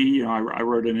me, you know, I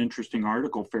wrote an interesting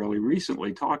article fairly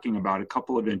recently talking about a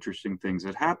couple of interesting things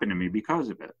that happened to me because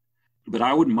of it. But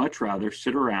I would much rather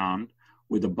sit around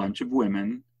with a bunch of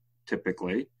women,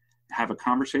 typically, have a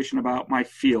conversation about my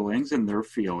feelings and their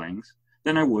feelings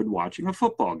than I would watching a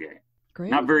football game.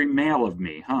 Great. Not very male of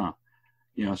me, huh?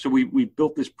 You know, so we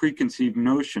built this preconceived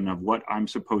notion of what I'm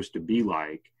supposed to be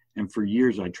like. And for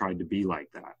years, I tried to be like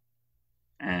that.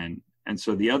 And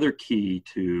so the other key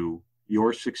to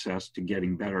your success, to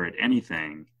getting better at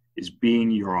anything, is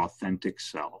being your authentic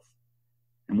self.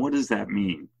 And what does that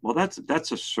mean? Well,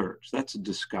 that's a search. That's a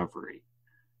discovery.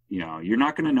 You know, you're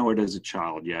not going to know it as a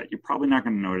child yet. You're probably not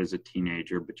going to know it as a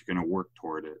teenager, but you're going to work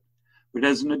toward it. But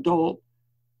as an adult,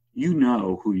 you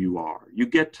know who you are. You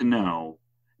get to know.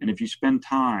 And if you spend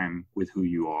time with who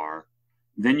you are,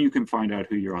 then you can find out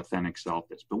who your authentic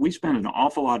self is. But we spend an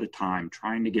awful lot of time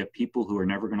trying to get people who are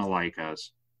never going to like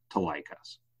us to like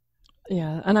us.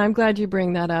 Yeah, and I'm glad you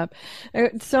bring that up.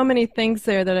 So many things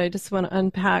there that I just want to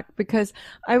unpack, because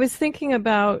I was thinking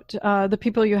about the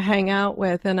people you hang out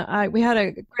with, and we had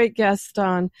a great guest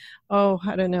on,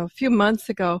 I don't know, a few months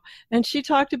ago, and she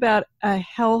talked about a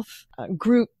health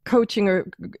group coaching or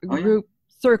group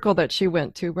circle that she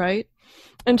went to, right?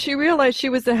 And she realized she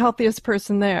was the healthiest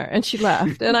person there, and she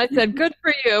left. And I said, good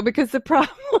for you, because the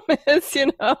problem is,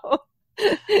 you know,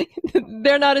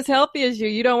 they're not as healthy as you.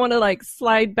 You don't want to like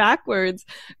slide backwards.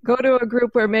 Go to a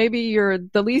group where maybe you're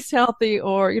the least healthy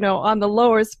or, you know, on the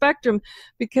lower spectrum,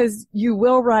 because you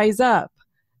will rise up.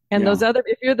 And those other,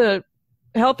 if you're the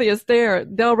healthiest there,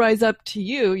 they'll rise up to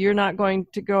you. You're not going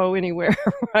to go anywhere.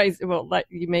 Well, like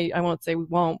you may, I won't say we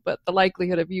won't, but the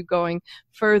likelihood of you going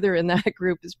further in that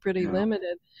group is pretty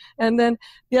limited. And then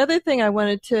the other thing I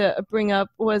wanted to bring up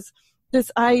was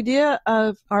this idea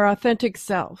of our authentic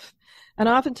self. And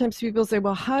oftentimes people say,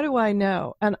 well, how do I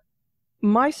know? And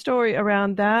my story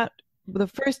around that, the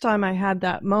first time I had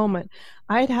that moment,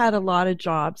 I'd had a lot of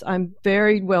jobs. I'm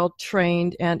very well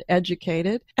trained and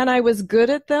educated, and I was good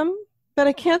at them, but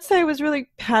I can't say I was really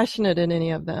passionate in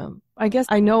any of them. I guess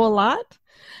I know a lot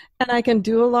and I can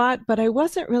do a lot, but I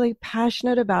wasn't really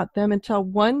passionate about them until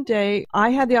one day I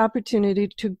had the opportunity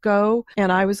to go,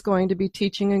 and I was going to be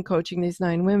teaching and coaching these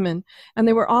 9 women, and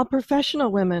they were all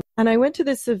professional women. And I went to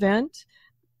this event,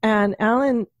 and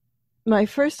Alan, my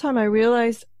first time I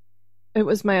realized it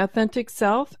was my authentic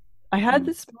self. I had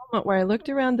this moment where I looked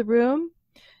around the room,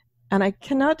 and I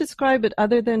cannot describe it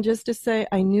other than just to say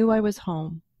I knew I was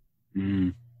home.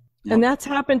 Mm. Yep. And that's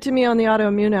happened to me on the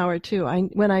Autoimmune Hour too.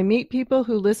 When I meet people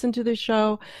who listen to the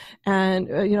show, and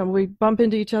you know, we bump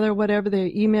into each other, whatever,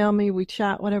 they email me, we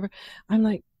chat, whatever, I'm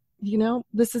like, you know,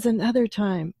 this is another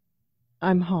time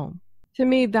I'm home. To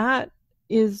me, that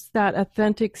is that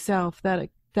authentic self, that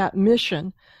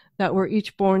mission that we're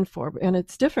each born for, and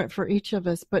it's different for each of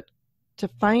us, but to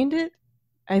find it,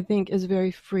 I think, is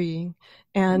very freeing.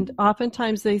 And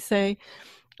oftentimes they say,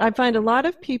 I find a lot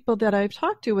of people that I've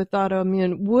talked to with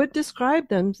autoimmune would describe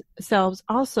themselves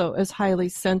also as highly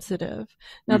sensitive.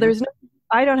 Now,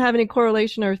 I don't have any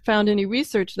correlation or found any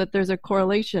research that there's a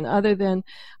correlation, other than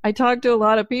I talk to a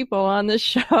lot of people on this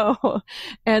show,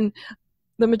 and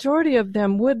the majority of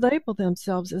them would label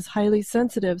themselves as highly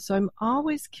sensitive. So I'm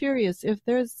always curious if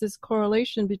there's this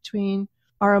correlation between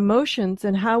our emotions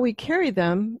and how we carry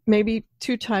them, maybe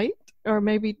too tight or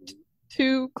maybe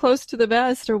too close to the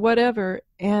vest or whatever,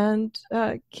 and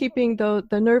keeping the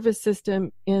nervous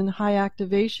system in high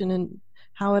activation and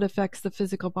how it affects the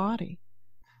physical body.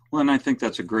 Well, and I think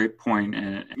that's a great point.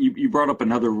 And you brought up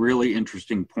another really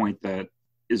interesting point that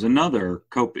is another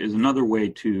way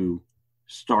to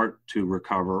start to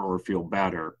recover or feel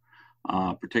better,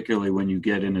 particularly when you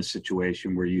get in a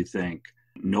situation where you think,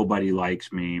 nobody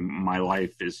likes me, my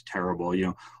life is terrible. You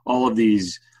know, all of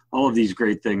these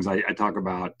great things I talk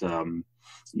about.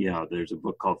 There's a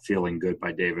book called Feeling Good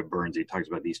by David Burns. He talks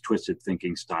about these twisted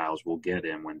thinking styles we'll get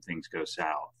in when things go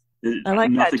south. I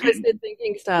like that, twisted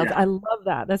thinking styles. Yeah. I love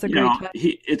that. That's a great title.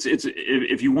 It's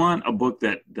if you want a book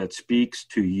that speaks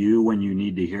to you when you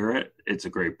need to hear it, it's a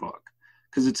great book,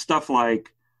 because it's stuff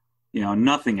like, you know,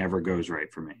 nothing ever goes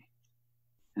right for me,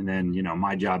 and then, you know,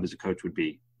 my job as a coach would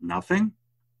be nothing.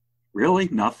 Really?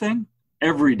 Nothing?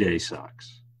 Every day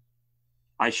sucks.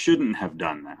 I shouldn't have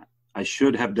done that. I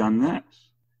should have done this.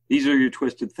 These are your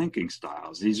twisted thinking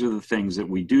styles. These are the things that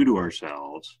we do to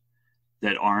ourselves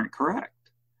that aren't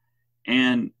correct.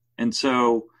 And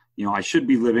so, I should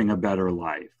be living a better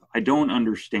life. I don't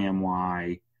understand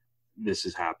why this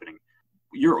is happening.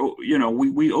 We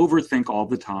overthink all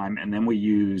the time, and then we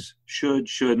use should,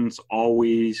 shouldn'ts,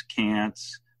 always,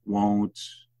 can'ts, won'ts.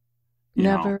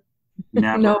 Never.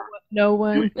 Never. No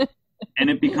one. And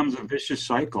it becomes a vicious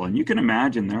cycle. And you can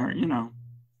imagine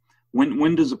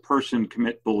when does a person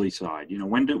commit bullycide?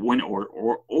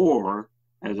 Or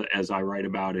as I write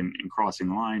about in Crossing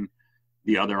the Line,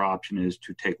 the other option is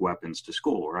to take weapons to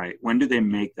school, right? When do they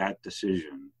make that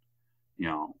decision?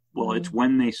 It's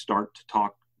when they start to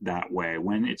talk that way,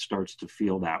 when it starts to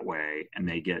feel that way, and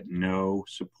they get no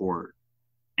support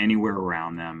anywhere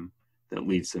around them that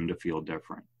leads them to feel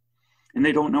different. And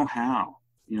they don't know how.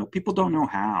 People don't know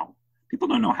how. People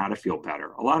don't know how to feel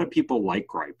better. A lot of people like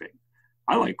griping.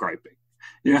 I like griping.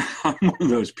 Yeah, I'm one of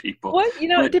those people.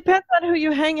 It depends on who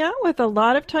you hang out with. A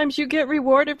lot of times you get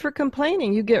rewarded for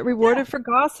complaining. You get rewarded for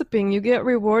gossiping. You get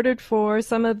rewarded for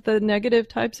some of the negative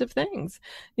types of things.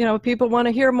 People want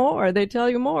to hear more. They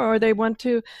tell you more, or they want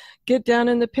to get down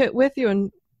in the pit with you.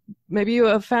 And maybe you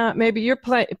have found, maybe you're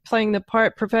playing the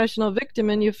part professional victim,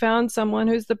 and you found someone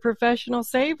who's the professional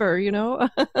saver,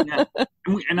 Yeah.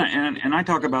 And I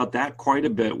talk about that quite a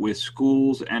bit with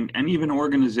schools and even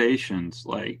organizations.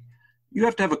 Like, you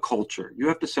have to have a culture. You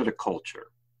have to set a culture,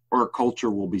 or a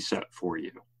culture will be set for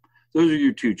you. Those are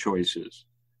your two choices.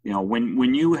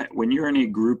 When you're in a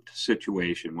grouped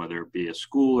situation, whether it be a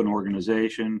school, an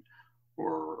organization,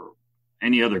 or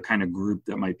any other kind of group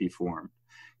that might be formed,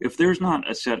 if there's not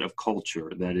a set of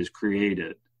culture that is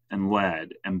created and led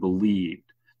and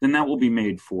believed, then that will be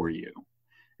made for you.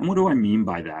 And what do I mean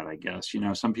by that, I guess?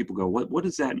 Some people go, what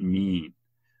does that mean?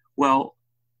 Well,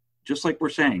 just like we're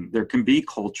saying, there can be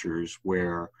cultures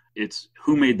where it's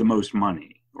who made the most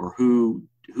money, or who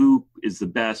is the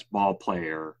best ball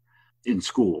player in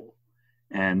school.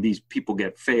 And these people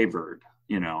get favored,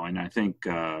 and I think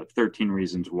 13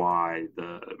 Reasons Why,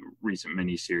 the recent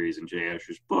miniseries in Jay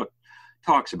Escher's book,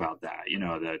 talks about that,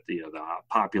 that the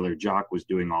popular jock was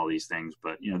doing all these things,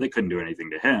 but, they couldn't do anything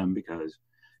to him because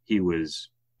he was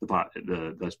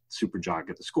the super jock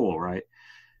at the school, right?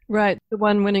 Right, the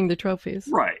one winning the trophies.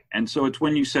 Right, and so it's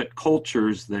when you set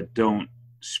cultures that don't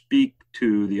speak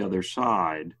to the other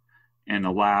side and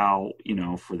allow,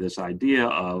 for this idea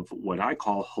of what I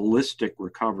call holistic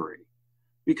recovery,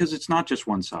 because it's not just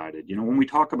one-sided. When we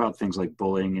talk about things like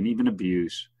bullying and even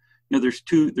abuse, there's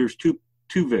two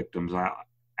victims,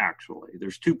 actually.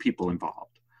 There's two people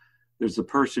involved. There's the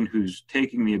person who's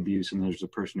taking the abuse, and there's the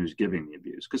person who's giving the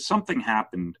abuse, because something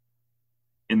happened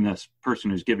in this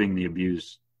person who's giving the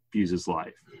abuse's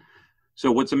life.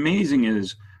 So what's amazing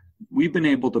is we've been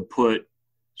able to put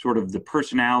sort of the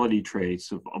personality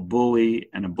traits of a bully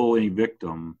and a bullying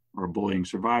victim, or a bullying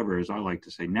survivor, as I like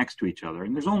to say, next to each other.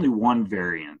 And there's only one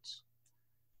variance.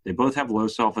 They both have low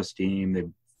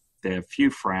self-esteem. They have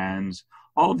few friends.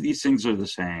 All of these things are the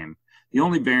same. The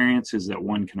only variance is that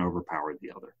one can overpower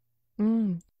the other.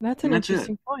 That's an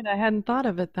interesting point. I hadn't thought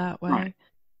of it that way. Right.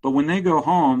 But when they go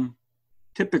home,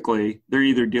 typically they're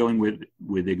either dealing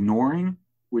with ignoring,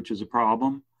 which is a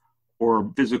problem,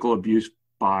 or physical abuse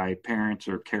by parents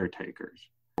or caretakers,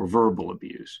 or verbal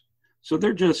abuse. So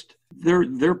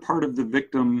they're part of the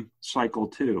victim cycle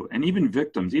too. And even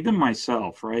victims, even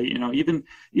myself, right?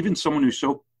 Even someone who's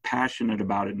so passionate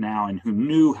about it now and who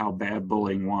knew how bad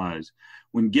bullying was,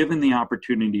 when given the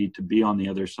opportunity to be on the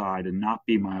other side and not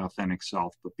be my authentic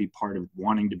self, but be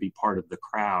wanting to be part of the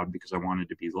crowd because I wanted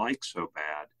to be liked so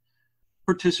bad,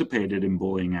 participated in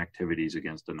bullying activities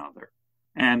against another.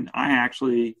 And I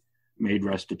actually made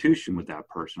restitution with that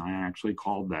person. I actually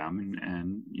called them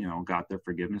and got their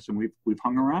forgiveness, and we've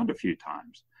hung around a few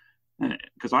times.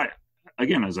 Because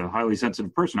again, as a highly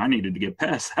sensitive person, I needed to get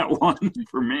past that one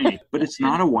for me. But it's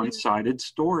not a one-sided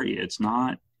story. It's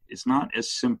not as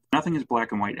simple. Nothing is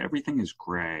black and white. Everything is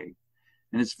gray.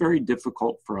 And it's very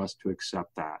difficult for us to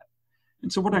accept that.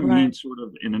 And so what I mean, sort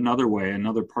of in another way,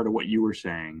 another part of what you were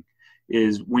saying,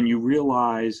 is when you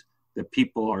realize that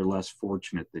people are less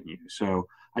fortunate than you. So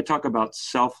I talk about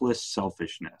selfless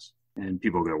selfishness. And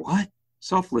people go, what?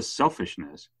 Selfless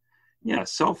selfishness? Yeah,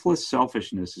 selfless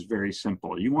selfishness is very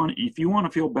simple. If you want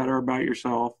to feel better about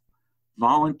yourself,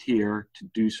 volunteer to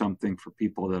do something for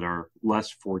people that are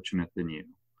less fortunate than you,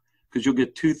 because you'll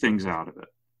get two things out of it.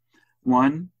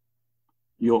 One,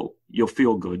 you'll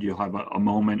feel good. You'll have a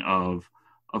moment of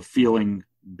feeling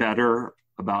better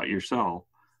about yourself,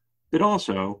 but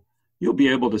also you'll be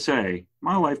able to say,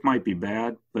 my life might be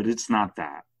bad, but it's not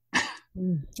that.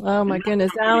 Oh my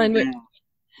goodness, Alan.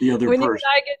 The other when person. you and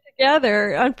I get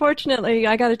together, unfortunately,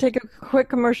 I got to take a quick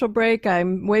commercial break.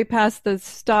 I'm way past the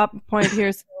stop point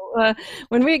here. So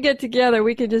when we get together,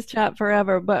 we can just chat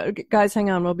forever. But guys, hang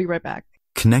on. We'll be right back.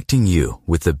 Connecting you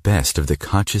with the best of the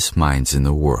conscious minds in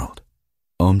the world.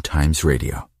 OMTimes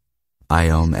Radio.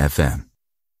 IOM FM.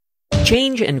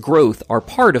 Change and growth are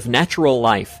part of natural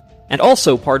life and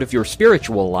also part of your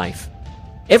spiritual life.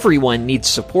 Everyone needs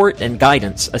support and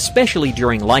guidance, especially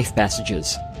during life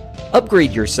passages.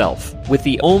 Upgrade yourself with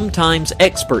the OMTimes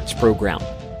Experts program.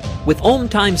 With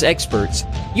OMTimes Experts,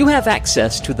 you have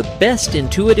access to the best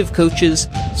intuitive coaches,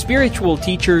 spiritual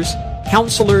teachers,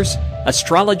 counselors,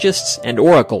 astrologists, and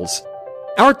oracles.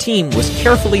 Our team was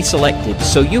carefully selected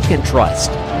so you can trust.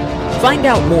 Find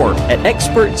out more at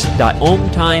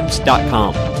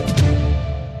experts.omtimes.com.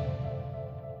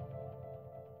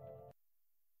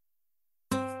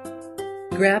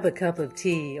 Grab a cup of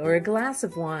tea or a glass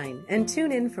of wine and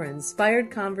tune in for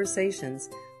Inspired Conversations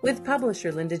with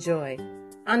publisher Linda Joy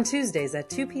on Tuesdays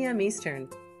at 2 p.m. Eastern.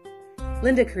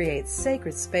 Linda creates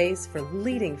sacred space for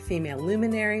leading female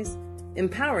luminaries,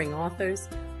 empowering authors,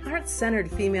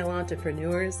 heart-centered female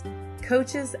entrepreneurs,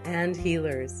 coaches, and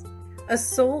healers. A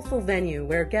soulful venue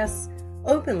where guests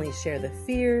openly share the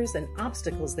fears and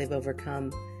obstacles they've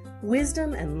overcome,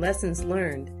 wisdom and lessons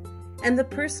learned, and the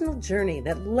personal journey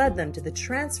that led them to the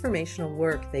transformational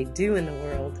work they do in the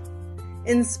world.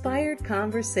 Inspired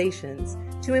Conversations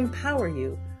to empower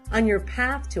you on your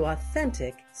path to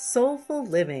authentic, soulful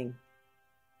living.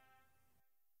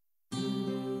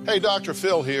 Hey, Dr.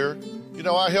 Phil here. You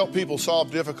know, I help people solve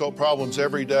difficult problems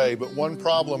every day, but one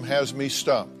problem has me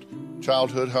stumped: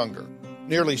 childhood hunger.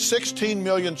 Nearly 16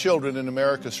 million children in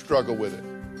America struggle with it.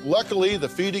 Luckily, the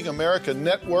Feeding America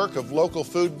network of local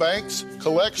food banks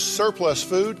collects surplus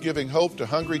food, giving hope to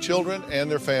hungry children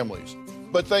and their families.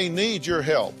 But they need your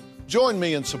help. Join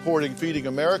me in supporting Feeding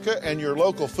America and your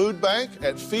local food bank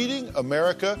at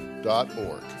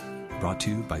feedingamerica.org. Brought to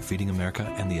you by Feeding America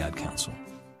and the Ad Council.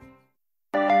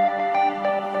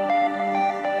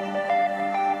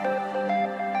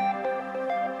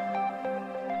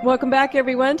 Welcome back,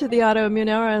 everyone, to the Autoimmune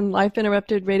Hour on Life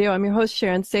Interrupted Radio. I'm your host,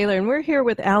 Sharon Sayler, and we're here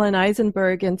with Alan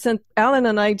Eisenberg. And since Alan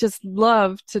and I just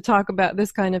love to talk about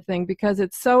this kind of thing because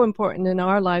it's so important in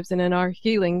our lives and in our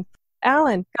healing.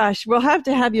 Alan, gosh, we'll have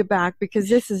to have you back because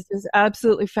this is just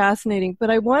absolutely fascinating.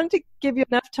 But I wanted to give you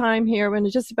enough time here in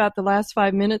just about the last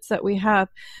 5 minutes that we have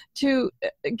to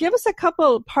give us a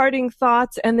couple parting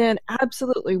thoughts, and then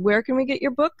absolutely, where can we get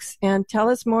your books? And tell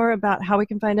us more about how we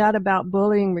can find out about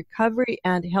bullying recovery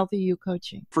and Healthy You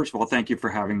coaching. First of all, thank you for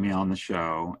having me on the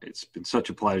show. It's been such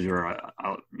a pleasure.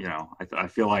 I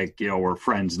feel like, we're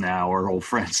friends now, we're old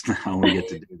friends now. We get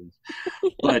to do this.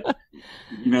 But,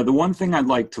 the one thing I'd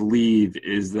like to leave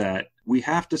is that we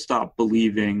have to stop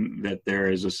believing that there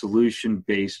is a solution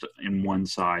based in one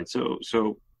side. So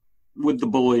with the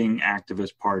bullying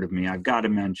activist part of me, I've got to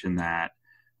mention that,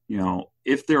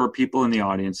 if there are people in the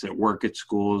audience that work at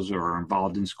schools or are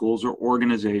involved in schools or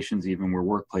organizations, even where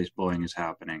workplace bullying is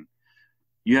happening,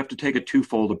 you have to take a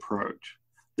twofold approach.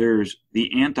 There's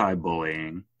the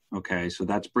anti-bullying, okay? So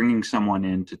that's bringing someone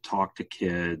in to talk to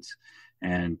kids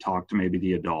and talk to maybe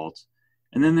the adults.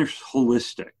 And then there's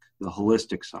the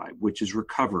holistic side, which is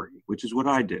recovery, which is what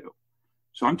I do.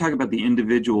 So I'm talking about the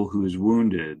individual who is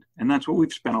wounded. And that's what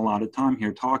we've spent a lot of time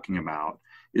here talking about,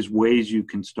 is ways you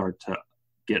can start to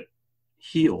get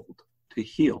healed, to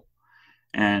heal.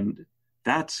 And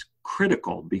that's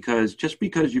critical, because just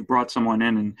because you've brought someone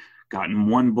in and gotten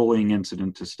one bullying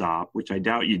incident to stop, which I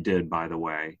doubt you did, by the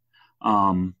way,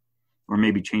 or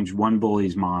maybe changed one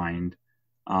bully's mind,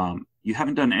 you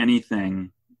haven't done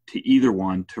anything to either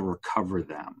one to recover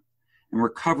them. And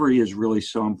recovery is really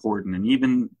so important. And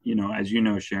even, as you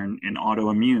know, Sharon, in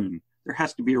autoimmune, there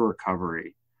has to be a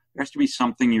recovery. There has to be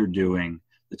something you're doing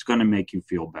that's going to make you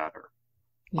feel better.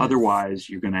 Yes. Otherwise,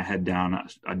 you're going to head down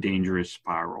a dangerous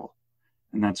spiral.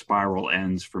 And that spiral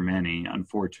ends for many,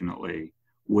 unfortunately,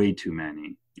 way too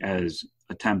many, as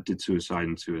attempted suicide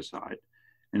and suicide.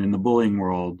 And in the bullying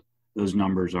world, those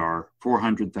numbers are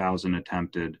 400,000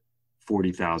 attempted,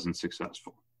 40,000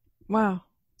 successful. Wow.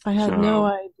 I had no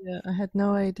idea.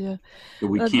 So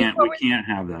we can't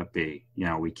have that be.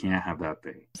 We can't have that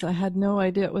be. I had no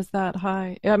idea it was that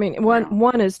high. I mean,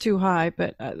 one is too high,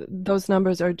 but those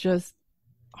numbers are just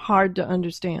hard to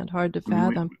understand, hard to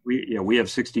fathom. We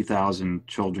have 60,000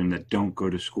 children that don't go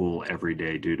to school every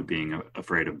day due to being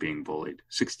afraid of being bullied.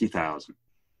 60,000.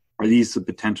 Are these the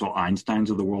potential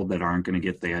Einsteins of the world that aren't going to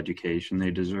get the education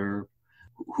they deserve?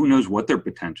 who knows what their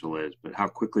potential is, but how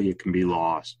quickly it can be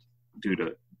lost due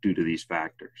to these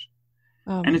factors.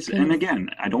 And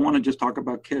again, I don't want to just talk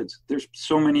about kids. There's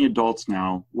so many adults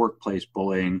now, workplace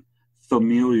bullying,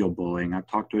 familial bullying. I've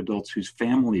talked to adults whose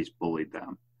families bullied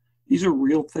them. These are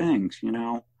real things, you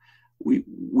know.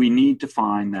 We need to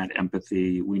find that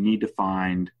empathy. We need to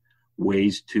find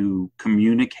ways to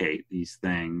communicate these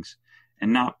things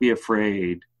and not be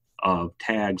afraid of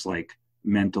tags like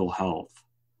mental health.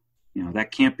 You know,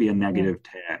 that can't be a negative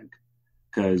tag,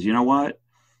 because you know what?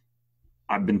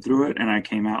 I've been through it and I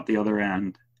came out the other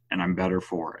end and I'm better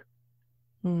for it.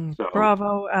 So,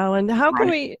 bravo, Alan. How can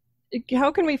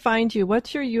we find you?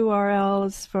 What's your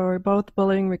URLs for both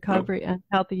bullying recovery and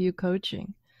healthy you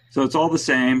coaching? So it's all the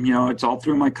same. You know, it's all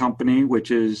through my company,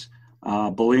 which is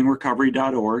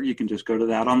bullyingrecovery.org. You can just go to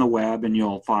that on the web and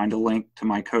you'll find a link to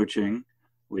my coaching,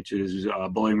 which is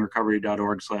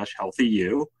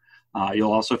bullyingrecovery.org/healthyu.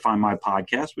 You'll also find my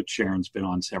podcast, which Sharon's been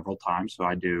on several times. So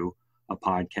I do a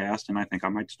podcast, and I think I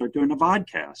might start doing a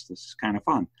vodcast. This is kind of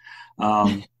fun,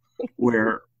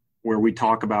 where we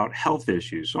talk about health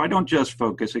issues. So I don't just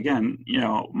focus, again, you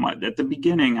know, at the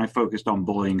beginning, I focused on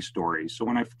bullying stories. So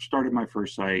when I started my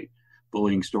first site,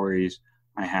 Bullying Stories,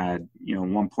 I had,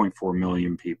 1.4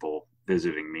 million people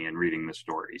visiting me and reading the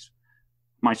stories.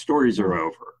 My stories are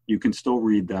over. You can still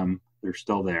read them. They're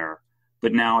still there.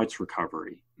 But now it's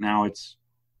recovery. Now it's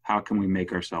how can we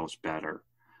make ourselves better?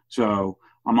 So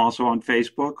I'm also on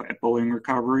Facebook at Bullying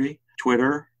Recovery,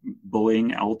 Twitter,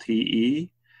 Bullying LTE.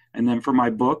 And then for my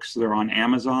books, they're on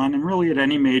Amazon and really at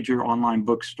any major online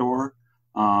bookstore.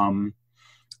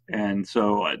 And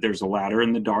so there's A Ladder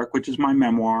in the Dark, which is my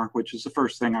memoir, which is the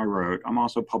first thing I wrote. I'm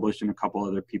also published in a couple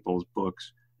other people's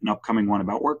books, an upcoming one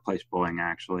about workplace bullying,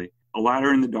 actually. A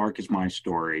Ladder in the Dark is my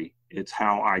story. It's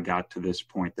how I got to this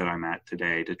point that I'm at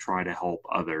today to try to help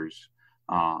others.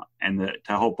 To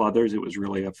help others, it was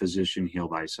really a physician heal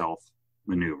thyself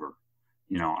maneuver.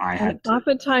 You know,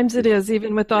 oftentimes it is,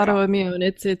 even with autoimmune.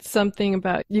 It's something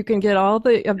about you can get all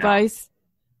the advice,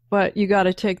 but you got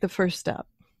to take the first step.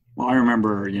 Well, I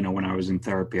remember, when I was in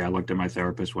therapy, I looked at my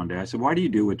therapist one day. I said, "Why do you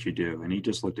do what you do?" And he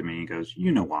just looked at me and he goes,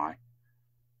 "You know why."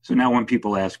 So now when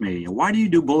people ask me, "Why do you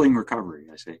do bullying recovery?"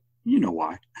 I say, "You know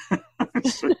why."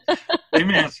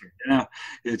 Same answer.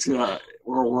 It's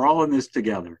we're all in this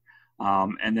together.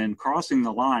 And then Crossing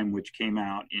the Line, which came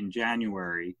out in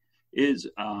January, is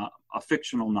a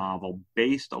fictional novel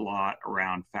based a lot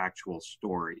around factual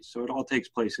stories. So it all takes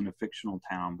place in a fictional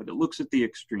town, but it looks at the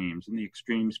extremes, and the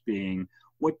extremes being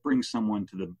what brings someone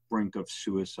to the brink of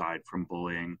suicide from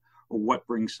bullying, or what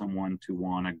brings someone to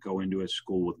want to go into a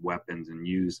school with weapons and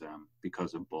use them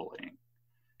because of bullying.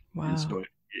 Wow. And so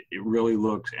it really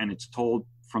looks, and it's told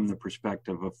from the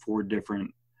perspective of 4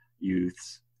 different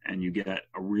youths, and you get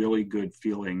a really good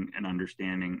feeling and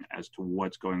understanding as to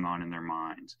what's going on in their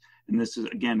minds. And this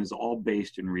is all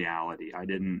based in reality. I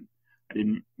didn't,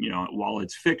 while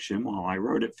it's fiction, while I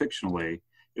wrote it fictionally,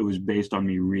 it was based on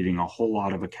me reading a whole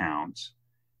lot of accounts.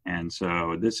 And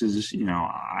so this is,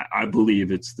 I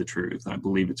believe it's the truth. I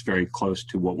believe it's very close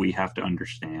to what we have to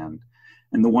understand.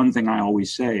 And the one thing I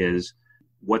always say is,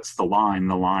 what's the line?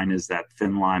 The line is that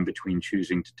thin line between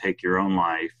choosing to take your own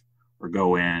life or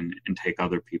go in and take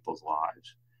other people's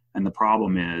lives. And the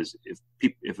problem is,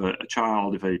 if a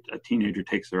teenager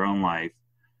takes their own life,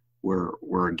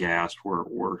 we're aghast,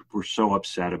 we're so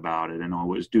upset about it, and it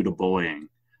was due to bullying.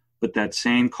 But that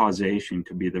same causation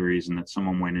could be the reason that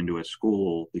someone went into a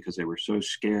school because they were so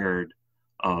scared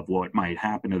of what might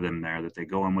happen to them there that they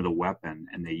go in with a weapon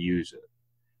and they use it,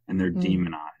 and they're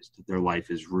demonized. Their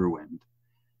life is ruined.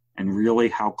 And really,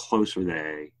 how close are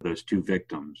they, those 2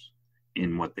 victims,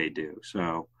 in what they do?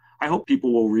 So I hope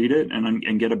people will read it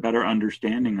and get a better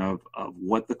understanding of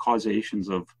what the causations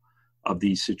of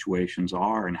these situations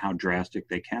are and how drastic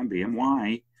they can be, and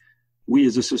why we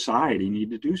as a society need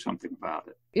to do something about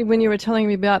it. When you were telling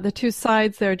me about the 2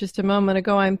 sides there just a moment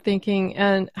ago, I'm thinking,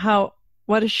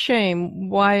 what a shame.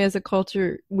 Why as a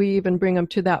culture we even bring them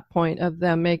to that point of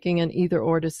them making an either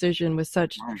or decision with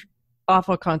such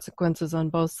awful consequences on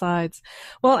both sides.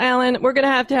 Well, Alan, we're going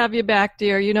to have you back,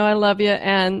 dear. I love you,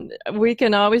 and we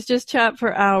can always just chat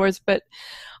for hours, but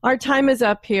our time is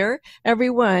up here.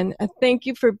 Everyone, thank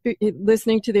you for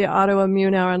listening to the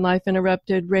Autoimmune Hour on Life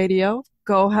Interrupted Radio.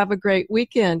 Go have a great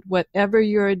weekend, whatever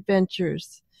your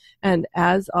adventures. And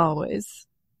as always,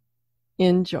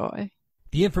 enjoy.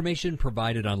 The information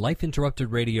provided on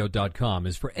lifeinterruptedradio.com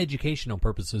is for educational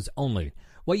purposes only.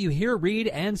 What you hear, read,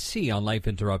 and see on Life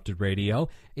Interrupted Radio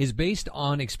is based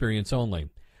on experience only.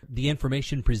 The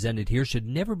information presented here should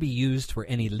never be used for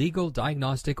any legal,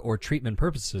 diagnostic, or treatment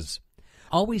purposes.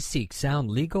 Always seek sound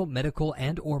legal, medical,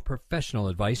 and or professional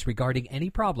advice regarding any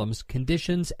problems,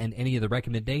 conditions, and any of the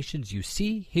recommendations you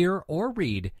see, hear, or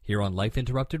read here on Life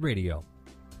Interrupted Radio.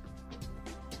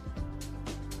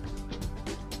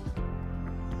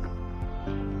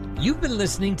 You've been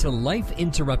listening to Life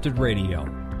Interrupted Radio.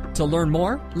 To learn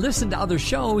more, listen to other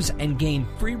shows, and gain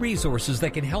free resources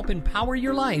that can help empower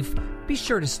your life, be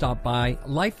sure to stop by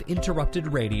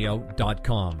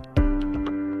lifeinterruptedradio.com.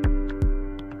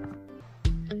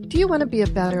 Do you want to be a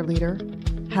better leader,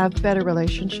 have better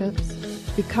relationships,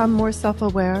 become more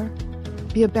self-aware,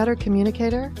 be a better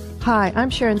communicator? Hi, I'm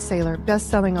Sharon Sayler,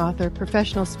 best-selling author,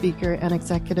 professional speaker, and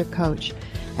executive coach.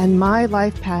 And my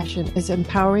life passion is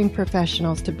empowering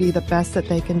professionals to be the best that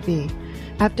they can be.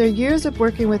 After years of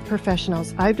working with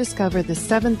professionals, I've discovered the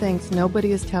 7 things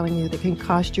nobody is telling you that can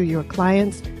cost you your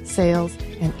clients, sales,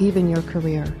 and even your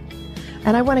career.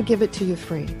 And I want to give it to you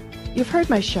free. You've heard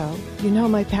my show, you know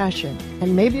my passion,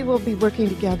 and maybe we'll be working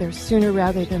together sooner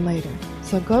rather than later.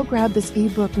 So go grab this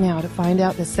ebook now to find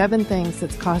out the 7 things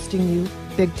that's costing you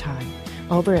big time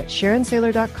over at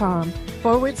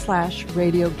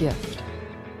SharonSayler.com/radio gift.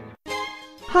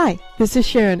 Hi, this is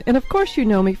Sharon, and of course you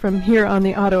know me from here on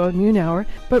the Autoimmune Hour,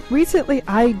 but recently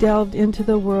I delved into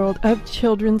the world of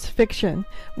children's fiction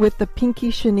with the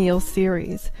Pinky Chenille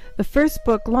series. The first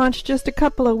book launched just a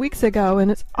couple of weeks ago,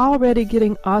 and it's already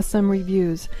getting awesome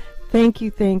reviews. Thank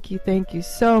you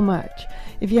so much.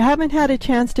 If you haven't had a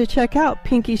chance to check out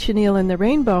Pinky Chenille and the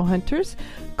Rainbow Hunters,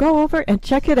 go over and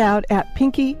check it out at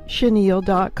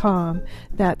pinkychenille.com.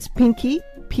 That's Pinky,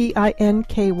 Pinky,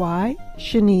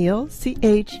 Chenille,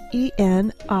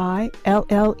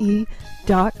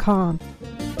 CHENILLE.com.